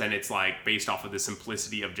times, and it's like based off of the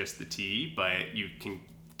simplicity of just the tea, but you can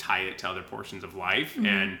tie it to other portions of life.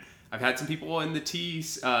 And I've had some people in the tea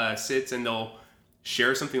sits, and they'll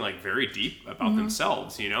share something like very deep about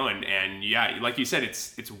themselves, you know, and yeah, like you said,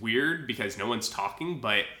 it's weird because no one's talking,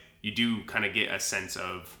 but you do kind of get a sense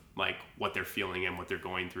of like what they're feeling and what they're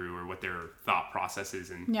going through, or what their thought process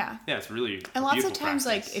is. And yeah, it's really and lots of times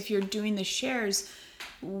practice. Like if you're doing the shares,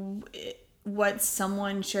 what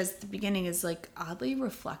someone shares at the beginning is like oddly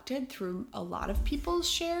reflected through a lot of people's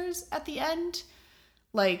shares at the end.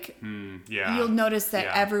 Like you'll notice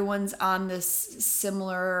that everyone's on this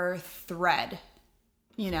similar thread,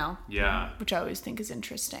 you know? Yeah. Which I always think is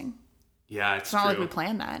interesting. Yeah, it's not true. like we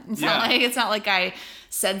planned that. It's not like I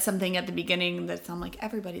said something at the beginning that I'm like,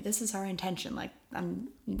 everybody, this is our intention. Like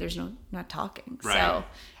there's not talking. Right. So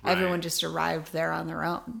everyone just arrived there on their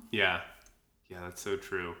own. Yeah. Yeah, that's so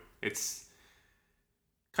true. It's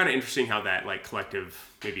kind of interesting how that like collective,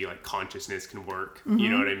 maybe like consciousness can work. You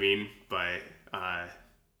know what I mean? But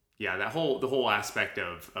yeah, the whole aspect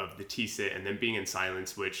of the tea sit and then being in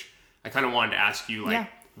silence, which I kind of wanted to ask you, like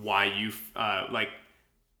why you like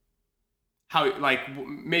how, like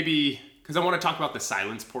maybe, because I want to talk about the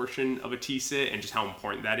silence portion of a tea sit and just how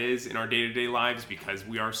important that is in our day-to-day lives, because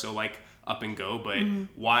we are so like up and go, but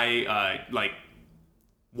why like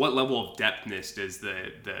what level of depthness does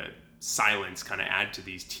the silence kind of add to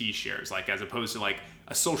these tea shares, like as opposed to like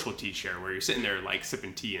a social tea share where you're sitting there like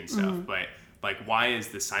sipping tea and stuff, but like why is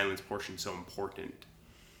the silence portion so important?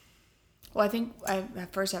 Well, I think I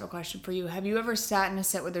first have a question for you. Have you ever sat in a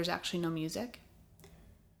sit where there's actually no music?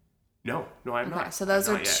 No, I have not. So those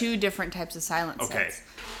are two different types of silence sits.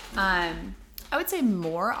 I would say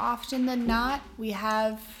more often than not we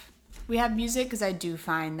have music, because I do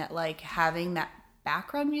find that like having that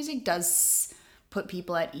background music does put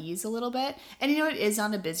people at ease a little bit. And you know, it is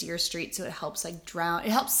on a busier street, so it helps like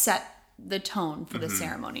it helps set the tone for the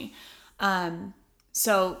ceremony.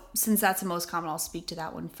 So since that's the most common, I'll speak to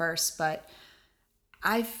that one first. But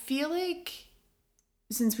I feel like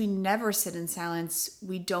since we never sit in silence,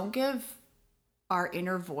 we don't give our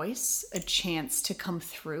inner voice a chance to come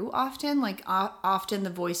through often. Like often the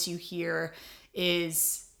voice you hear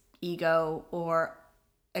is ego or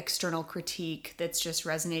external critique that's just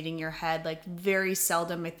resonating in your head. Like very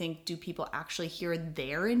seldom, I think, do people actually hear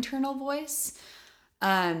their internal voice.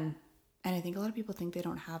 And I think a lot of people think they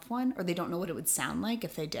don't have one, or they don't know what it would sound like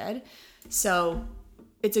if they did. So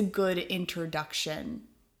it's a good introduction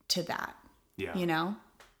to that. Yeah. You know?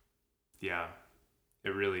 Yeah, it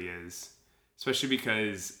really is. Especially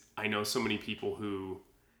because I know so many people who,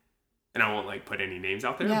 and I won't like put any names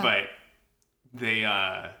out there, but they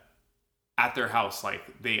at their house, like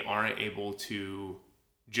they aren't able to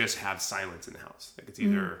just have silence in the house. Like it's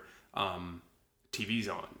either TV's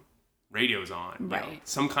on, radio's on, right? You know,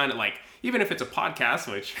 some kind of like, even if it's a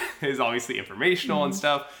podcast, which is obviously informational and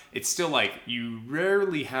stuff, it's still like you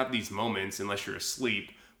rarely have these moments unless you're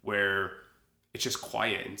asleep where it's just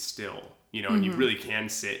quiet and still, you know, and you really can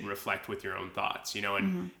sit and reflect with your own thoughts, you know,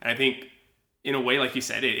 and I think in a way, like you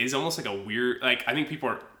said, it is almost like a weird, like I think people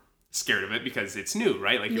are scared of it because it's new,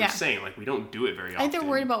 right? Like you were saying, like we don't do it very often. I think they're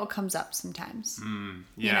worried about what comes up sometimes. Yeah.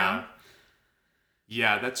 You know?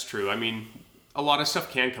 Yeah, that's true. I mean, a lot of stuff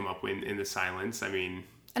can come up in the silence. I mean,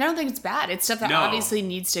 and I don't think it's bad. It's stuff that obviously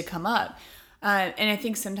needs to come up. And I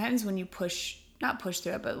think sometimes when you not push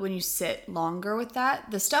through it, but when you sit longer with that,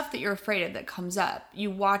 the stuff that you're afraid of that comes up, you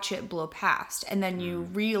watch it blow past, and then you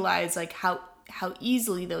realize like how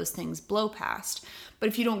easily those things blow past. But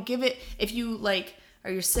if you don't give it, if you like,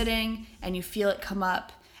 or you're sitting and you feel it come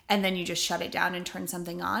up and then you just shut it down and turn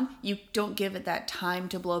something on, you don't give it that time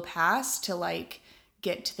to blow past to like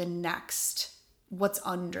get to the next, what's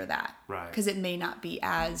under that. Right. Because it may not be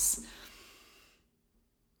as,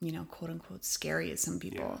 you know, quote unquote scary as some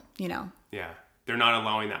people, you know. Yeah. They're not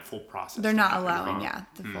allowing that full process. They're not allowing,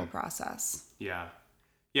 the full process. Yeah.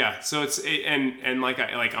 Yeah. So and like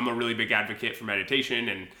I'm a really big advocate for meditation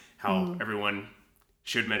and how everyone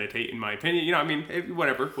should meditate, in my opinion. You know, I mean,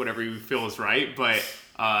 whatever you feel is right. But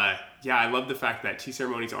yeah, I love the fact that tea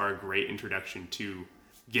ceremonies are a great introduction to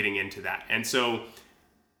getting into that. And so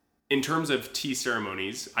in terms of tea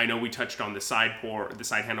ceremonies, I know we touched on the side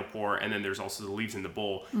handle pour, and then there's also the leaves in the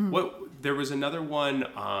bowl. There was another one.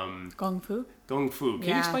 Gong fu. Gong fu. Can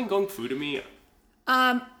you explain gong fu to me?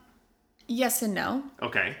 Yes and no.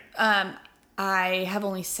 Okay. I have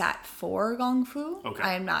only sat for Gong Fu. Okay.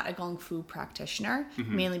 I am not a Gong Fu practitioner,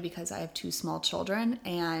 mainly because I have 2 small children,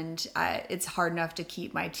 and it's hard enough to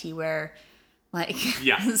keep my teaware like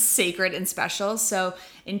sacred and special. So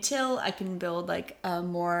until I can build like a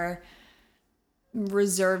more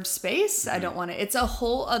reserved space, I don't want to. It's a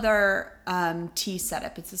whole other tea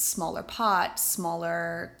setup. It's a smaller pot,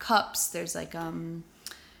 smaller cups. There's like some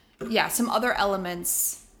other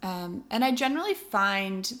elements. And I generally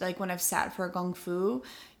find, like, when I've sat for a Gong Fu,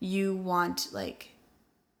 you want, like,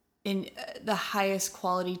 in the highest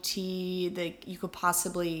quality tea that you could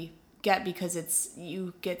possibly get, because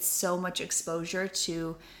you get so much exposure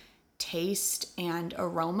to taste and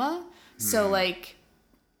aroma. So, like,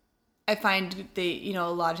 I find a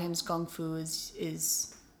lot of times Gong Fu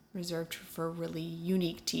is reserved for really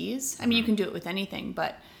unique teas. I mean, you can do it with anything,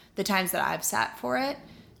 but the times that I've sat for it,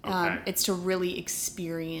 it's to really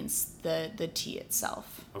experience the tea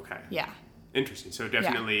itself. Okay. Yeah. Interesting. So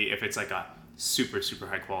definitely if it's like a super, super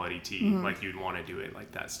high quality tea, like you'd want to do it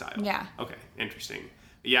like that style. Yeah. Okay. Interesting.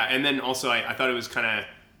 Yeah. And then also I thought it was kind of,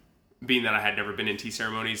 being that I had never been in tea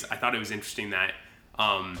ceremonies, I thought it was interesting that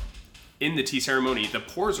in the tea ceremony, the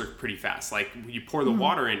pours are pretty fast. Like you pour the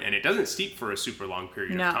water in and it doesn't steep for a super long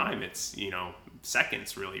period of time. It's,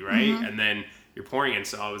 seconds really, right? And then you're pouring in.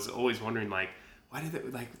 So I was always wondering, like, why do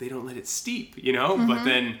they don't let it steep, But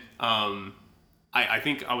then I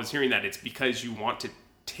think I was hearing that it's because you want to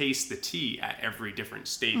taste the tea at every different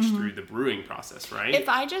stage through the brewing process, right? If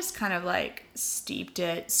I just kind of like steeped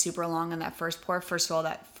it super long in that first pour, first of all,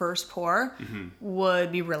 that first pour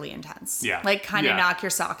would be really intense. Yeah. Like kind of knock your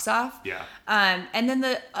socks off. Yeah. And then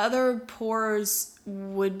the other pours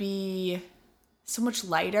would be so much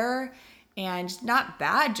lighter and not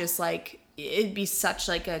bad, just like it'd be such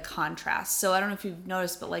like a contrast. So I don't know if you've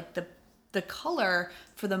noticed, but like the color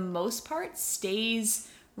for the most part stays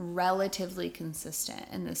relatively consistent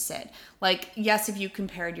in the sit. Like, yes, if you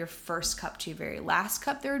compared your first cup to your very last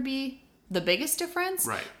cup, there would be the biggest difference.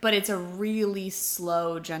 Right. But it's a really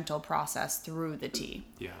slow, gentle process through the tea.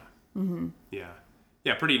 Yeah. Yeah.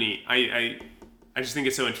 Yeah. Pretty neat. I just think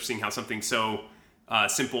it's so interesting how something so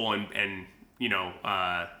simple and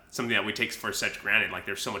something that we take for such granted, like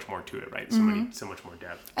there's so much more to it, right? So much more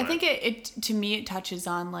depth. I think it to me, it touches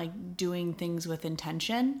on like doing things with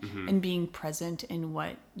intention and being present in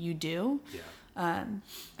what you do. Yeah.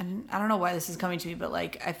 And I don't know why this is coming to me, but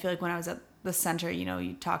like, I feel like when I was at the center,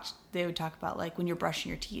 they would talk about like when you're brushing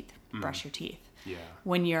your teeth, brush your teeth. Yeah.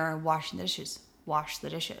 When you're washing the dishes, wash the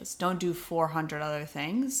dishes. Don't do 400 other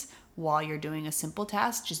things while you're doing a simple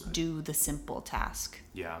task. Just do the simple task.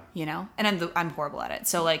 Yeah. And I'm horrible at it.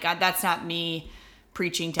 So like that's not me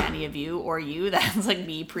preaching to any of you or you. That's like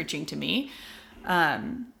me preaching to me.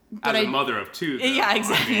 But as a mother of 2, though, yeah,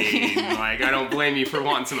 exactly. I don't blame you for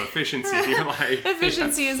wanting some efficiency in your life.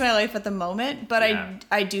 Efficiency is my life at the moment, but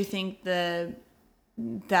I do think that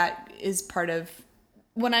is part of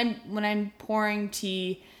when I'm pouring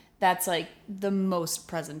tea. that's like the most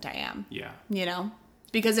present I am. Yeah. You know?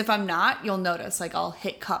 Because if I'm not, you'll notice like I'll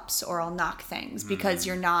hit cups or I'll knock things because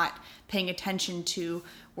you're not paying attention to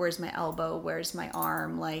where's my elbow, where's my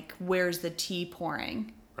arm, like where's the tea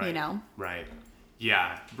pouring, you know? Right.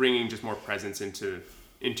 Yeah. Bringing just more presence into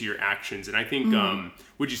your actions. And I think,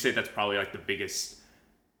 would you say that's probably like the biggest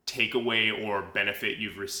takeaway or benefit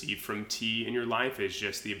you've received from tea in your life is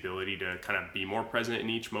just the ability to kind of be more present in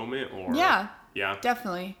each moment? Or Yeah. Yeah.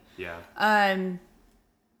 Definitely. Yeah.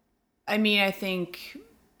 I mean, I think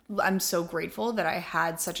I'm so grateful that I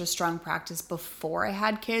had such a strong practice before I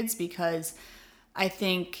had kids, because I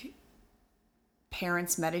think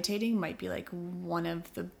parents meditating might be like one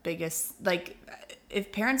of the biggest, like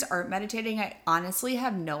if parents aren't meditating, I honestly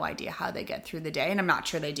have no idea how they get through the day. And I'm not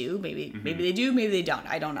sure they do. Maybe they do, maybe they don't.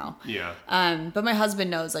 I don't know. Yeah. But my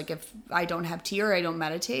husband knows, like if I don't have tea or I don't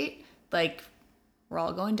meditate, like we're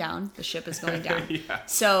all going down. The ship is going down. Yeah.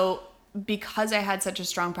 So because I had such a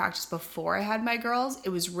strong practice before I had my girls, it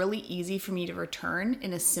was really easy for me to return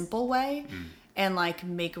in a simple way and like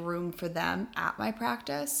make room for them at my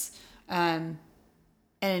practice, and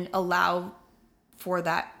allow for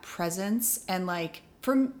that presence. And like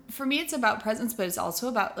for me it's about presence, but it's also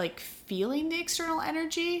about like feeling the external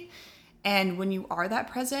energy. And when you are that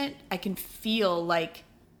present, I can feel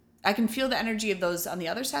the energy of those on the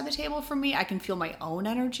other side of the table from me. I can feel my own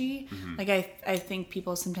energy. Like I think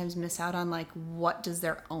people sometimes miss out on like what does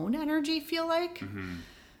their own energy feel like.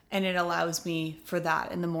 And it allows me for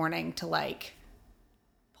that in the morning to like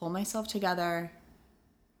pull myself together,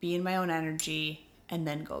 be in my own energy, and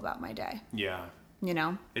then go about my day. Yeah. You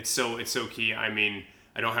know? It's so key. I mean,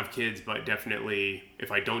 I don't have kids, but definitely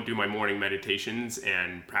if I don't do my morning meditations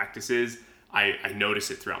and practices, I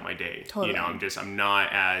notice it throughout my day. Totally. You know, I'm not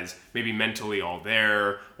as maybe mentally all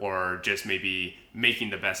there, or just maybe making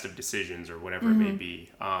the best of decisions or whatever it may be.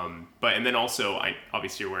 And then also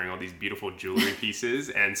obviously you're wearing all these beautiful jewelry pieces.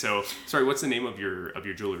 And so, sorry, what's the name of your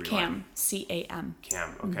jewelry Cam, line? C-A-M.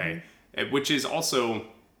 Cam. Okay. Which is also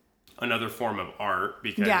another form of art,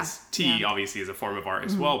 because tea obviously is a form of art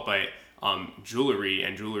as well, but jewelry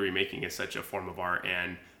and jewelry making is such a form of art.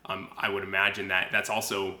 And I would imagine that that's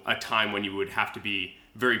also a time when you would have to be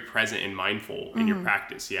very present and mindful in your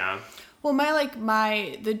practice. Yeah. Well,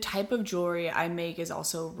 the type of jewelry I make is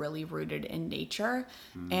also really rooted in nature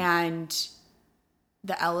and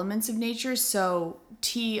the elements of nature. So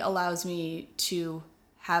tea allows me to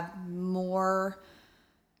have more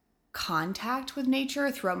contact with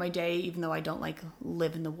nature throughout my day, even though I don't like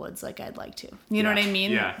live in the woods like I'd like to. You know what I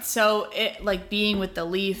mean? Yeah. So it like being with the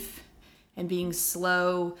leaf and being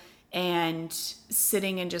slow and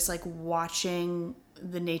sitting and just like watching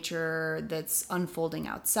the nature that's unfolding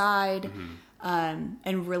outside,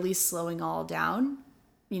 and really slowing all down,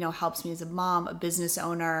 you know, helps me as a mom, a business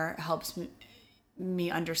owner, helps me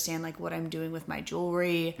understand like what I'm doing with my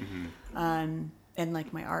jewelry, and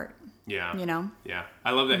like my art. Yeah. You know? Yeah.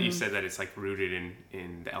 I love that you said that it's like rooted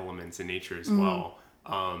in the elements in nature as well.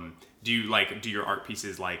 Do your art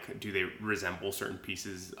pieces, like, do they resemble certain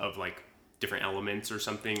pieces of like different elements or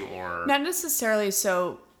something, or? Not necessarily.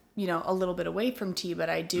 So, you know, a little bit away from tea, but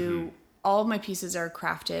I do, all of my pieces are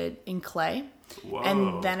crafted in clay. Whoa.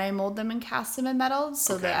 And then I mold them and cast them in metal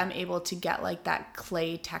so that I'm able to get like that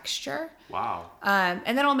clay texture. Wow.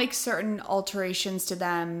 And then I'll make certain alterations to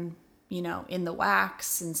them, you know, in the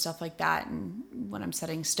wax and stuff like that, and when I'm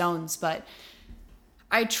setting stones. But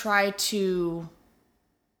I try to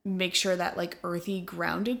make sure that like earthy,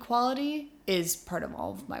 grounded quality is part of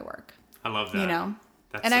all of my work. I love that. You know?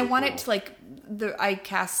 That's and so I want it to like, I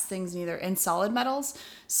cast things either in solid metals,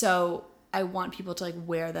 so I want people to like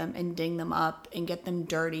wear them and ding them up and get them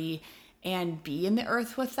dirty and be in the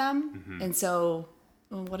earth with them. And so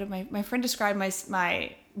what did my friend described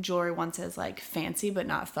my jewelry once as like fancy but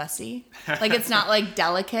not fussy. Like it's not like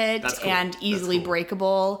delicate and easily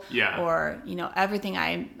breakable. Yeah. Or, you know, everything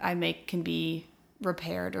I make can be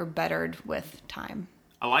repaired or bettered with time.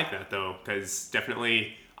 I like that though, because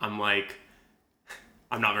definitely I'm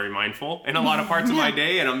not very mindful in a lot of parts of my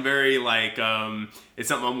day, and I'm very like it's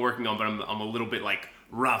something I'm working on, but I'm a little bit like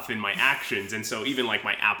rough in my actions. And so even like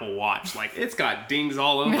my Apple Watch, like it's got dings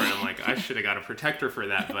all over, and I'm like, I should have got a protector for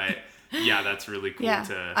that. But yeah, that's really cool.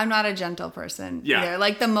 I'm not a gentle person either.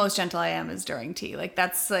 Like the most gentle I am is during tea. Like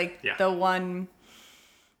that's like the one,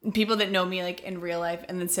 people that know me like in real life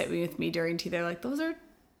and then sit with me during tea, they're like, those are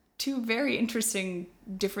two very interesting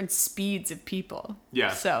different speeds of people.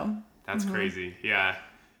 Yeah. So that's crazy. Yeah.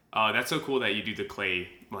 That's so cool that you do the clay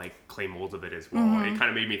molds of it as well. It kind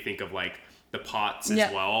of made me think of like the pots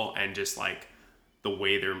as well, and just like the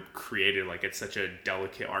way they're created, like it's such a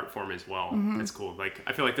delicate art form as well. That's cool. Like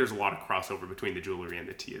I feel like there's a lot of crossover between the jewelry and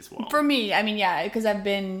the tea as well. For me, I mean, yeah, because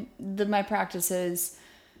my practices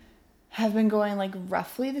have been going like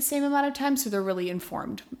roughly the same amount of time, so they're really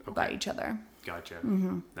informed by each other. Gotcha.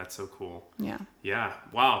 That's so cool. Yeah. Yeah.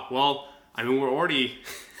 Wow. Well, I mean, we're already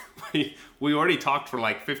we already talked for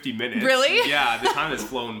like 50 minutes. Really? Yeah. The time has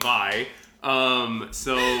flown by.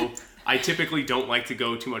 So I typically don't like to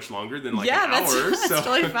go too much longer than like an hour. That's so.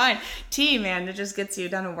 totally fine. Tea, man, it just gets you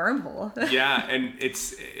down a wormhole. Yeah, and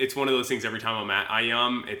it's one of those things every time I'm at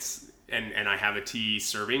IYUM, and I have a tea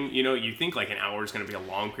serving, you think like an hour is going to be a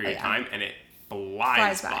long period of time, and it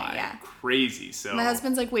flies by. Yeah. Crazy. So my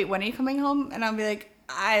husband's like, wait, when are you coming home? And I'll be like,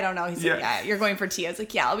 I don't know. He's like, yeah, you're going for tea. I was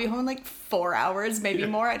like, yeah, I'll be home in like 4 hours, maybe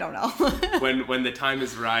more. I don't know. when the time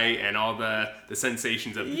is right and all the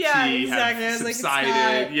sensations of the tea exactly. have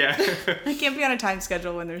subsided. I can't be on a time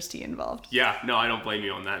schedule when there's tea involved. Yeah, no, I don't blame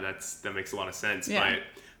you on that. That makes a lot of sense. Yeah.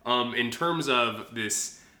 But in terms of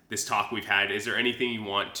this talk we've had, is there anything you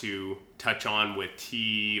want to touch on with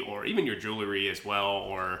tea or even your jewelry as well,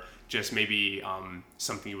 or just maybe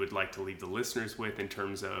something you would like to leave the listeners with in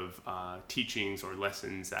terms of teachings or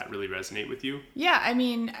lessons that really resonate with you? Yeah, I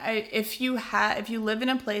mean, if you live in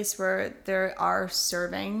a place where there are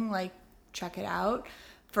serving, like, check it out.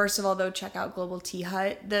 First of all, though, check out Global Tea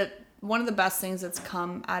Hut. One of the best things that's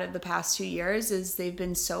come out of the past 2 years is they've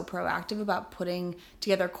been so proactive about putting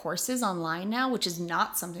together courses online now, which is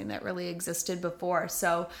not something that really existed before.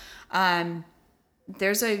 So,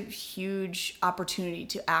 there's a huge opportunity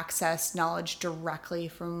to access knowledge directly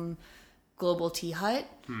from Global Tea Hut,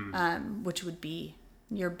 which would be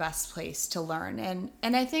your best place to learn.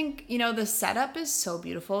 And I think, the setup is so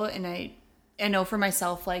beautiful. And I know for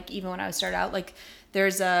myself, like, even when I started out, like,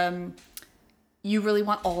 there's, you really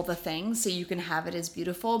want all the things so you can have it as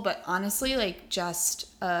beautiful. But honestly, like, just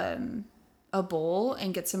a bowl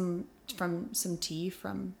and get some tea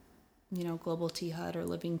from Global Tea Hut or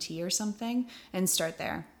Living Tea or something, and start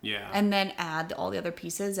there. Yeah. And then add all the other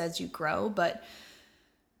pieces as you grow. But,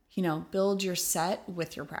 build your set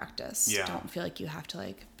with your practice. Yeah. Don't feel like you have to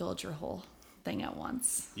like build your whole thing at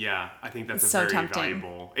once. Yeah. I think that's it's very tempting.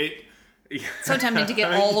 valuable. So tempting to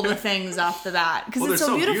get all the things off the bat because it's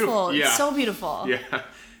so beautiful. Yeah. It's so beautiful. Yeah.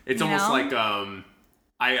 It's almost like,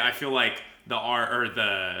 I feel like the art or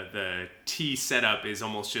the tea setup is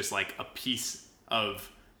almost just like a piece of,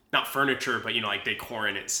 not furniture, but like decor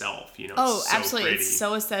in itself. Oh, so absolutely! Pretty. It's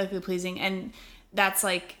so aesthetically pleasing, and that's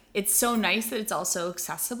like it's so nice that it's also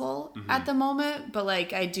accessible at the moment. But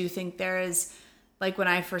like I do think there is, like when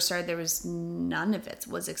I first started, there was none of it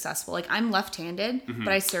was accessible. Like I'm left-handed, but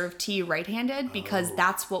I serve tea right-handed because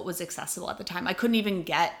that's what was accessible at the time. I couldn't even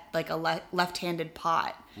get like a left-handed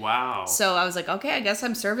pot. Wow. So I was like, okay, I guess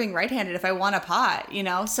I'm serving right-handed if I want a pot.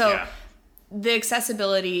 So. Yeah. The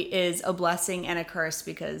accessibility is a blessing and a curse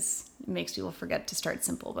because it makes people forget to start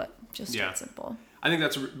simple, but just start simple. I think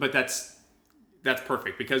that's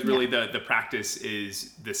perfect because really the practice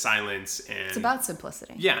is the silence and it's about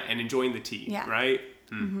simplicity. Yeah, and enjoying the tea, right?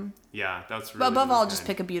 Yeah, that's really. But above all, just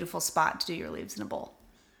pick a beautiful spot to do your leaves in a bowl.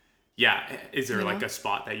 Yeah, is there like a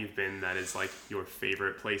spot that you've been that is like your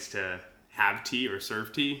favorite place to have tea or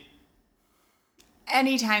serve tea?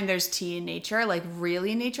 Anytime there's tea in nature, like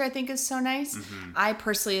really in nature, I think is so nice. I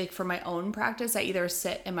personally, like for my own practice, I either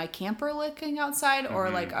sit in my camper looking outside or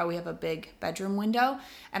like, we have a big bedroom window.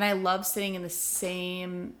 And I love sitting in the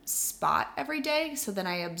same spot every day. So then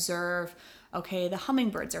I observe, okay, the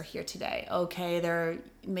hummingbirds are here today. Okay, they're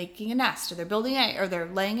making a nest or they're building or they're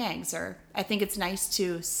laying eggs. Or I think it's nice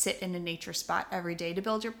to sit in a nature spot every day to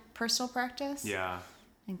build your personal practice. Yeah.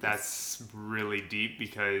 That's really deep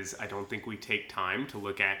because I don't think we take time to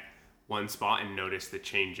look at one spot and notice the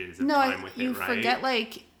changes of time with it, right? You forget,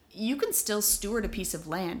 like, you can still steward a piece of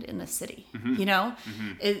land in the city,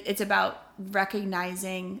 It's about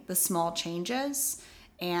recognizing the small changes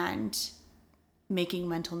and making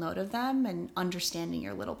mental note of them and understanding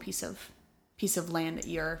your little piece of land that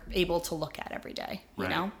you're able to look at every day, you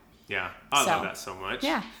know? Yeah, I love that so much.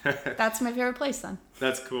 Yeah, that's my favorite place then.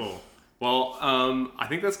 That's cool. Well, I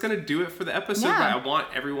think that's going to do it for the episode. Yeah. But I want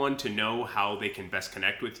everyone to know how they can best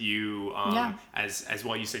connect with you. As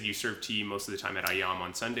well, you said you serve tea most of the time at IYUM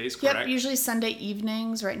on Sundays, correct? Yep, usually Sunday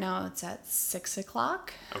evenings. Right now it's at 6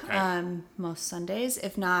 o'clock. Okay. Most Sundays.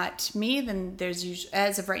 If not me, then there's usually,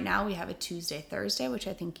 as of right now, we have a Tuesday, Thursday, which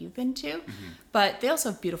I think you've been to. But they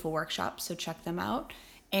also have beautiful workshops, so check them out.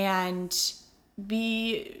 And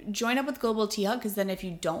join up with Global Tea Hut, because then if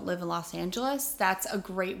you don't live in Los Angeles, that's a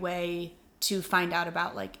great way to find out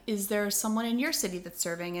about, like, is there someone in your city that's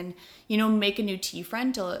serving, and make a new tea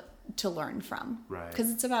friend to to learn from. Right.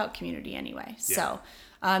 Because it's about community anyway. Yeah.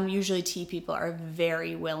 So usually tea people are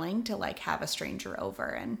very willing to like have a stranger over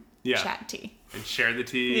and chat tea. And share the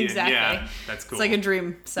tea. Exactly. And, that's cool. It's like a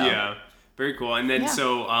dream. So yeah. Very cool. And then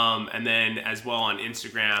and then as well on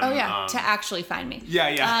Instagram. Oh yeah, to actually find me. Yeah.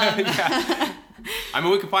 Yeah. I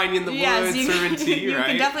mean, we can find you in the woods serving tea, you right?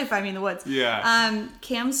 can definitely find me in the woods. Yeah.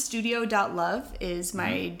 Camstudio.love is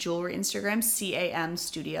my jewelry Instagram,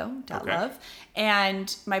 camstudio.love. Okay.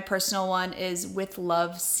 And my personal one is with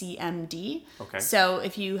love CMD. Okay. So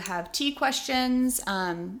if you have tea questions,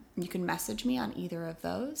 you can message me on either of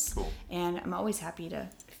those. Cool. And I'm always happy to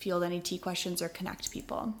field any tea questions or connect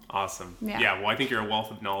people. Awesome. Yeah. Well, I think you're a wealth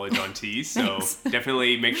of knowledge on tea, so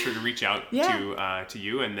definitely make sure to reach out to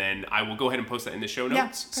you, and then I will go ahead and post that in the show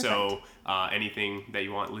notes. Yeah, so anything that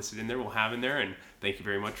you want listed in there, we'll have in there. And thank you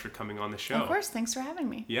very much for coming on the show. Of course. Thanks for having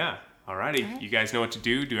me. Yeah. Alrighty. All right. You guys know what to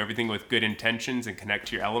do. Do everything with good intentions and connect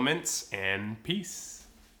to your elements. And peace.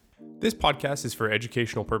 This podcast is for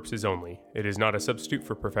educational purposes only. It is not a substitute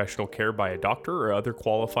for professional care by a doctor or other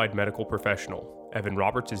qualified medical professional. Evan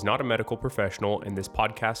Roberts is not a medical professional, and this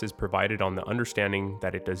podcast is provided on the understanding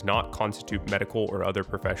that it does not constitute medical or other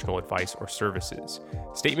professional advice or services.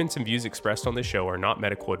 Statements and views expressed on this show are not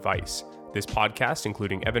medical advice. This podcast,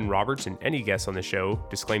 including Evan Roberts and any guests on the show,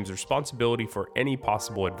 disclaims responsibility for any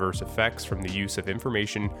possible adverse effects from the use of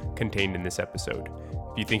information contained in this episode.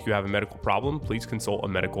 If you think you have a medical problem, please consult a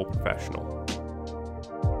medical professional.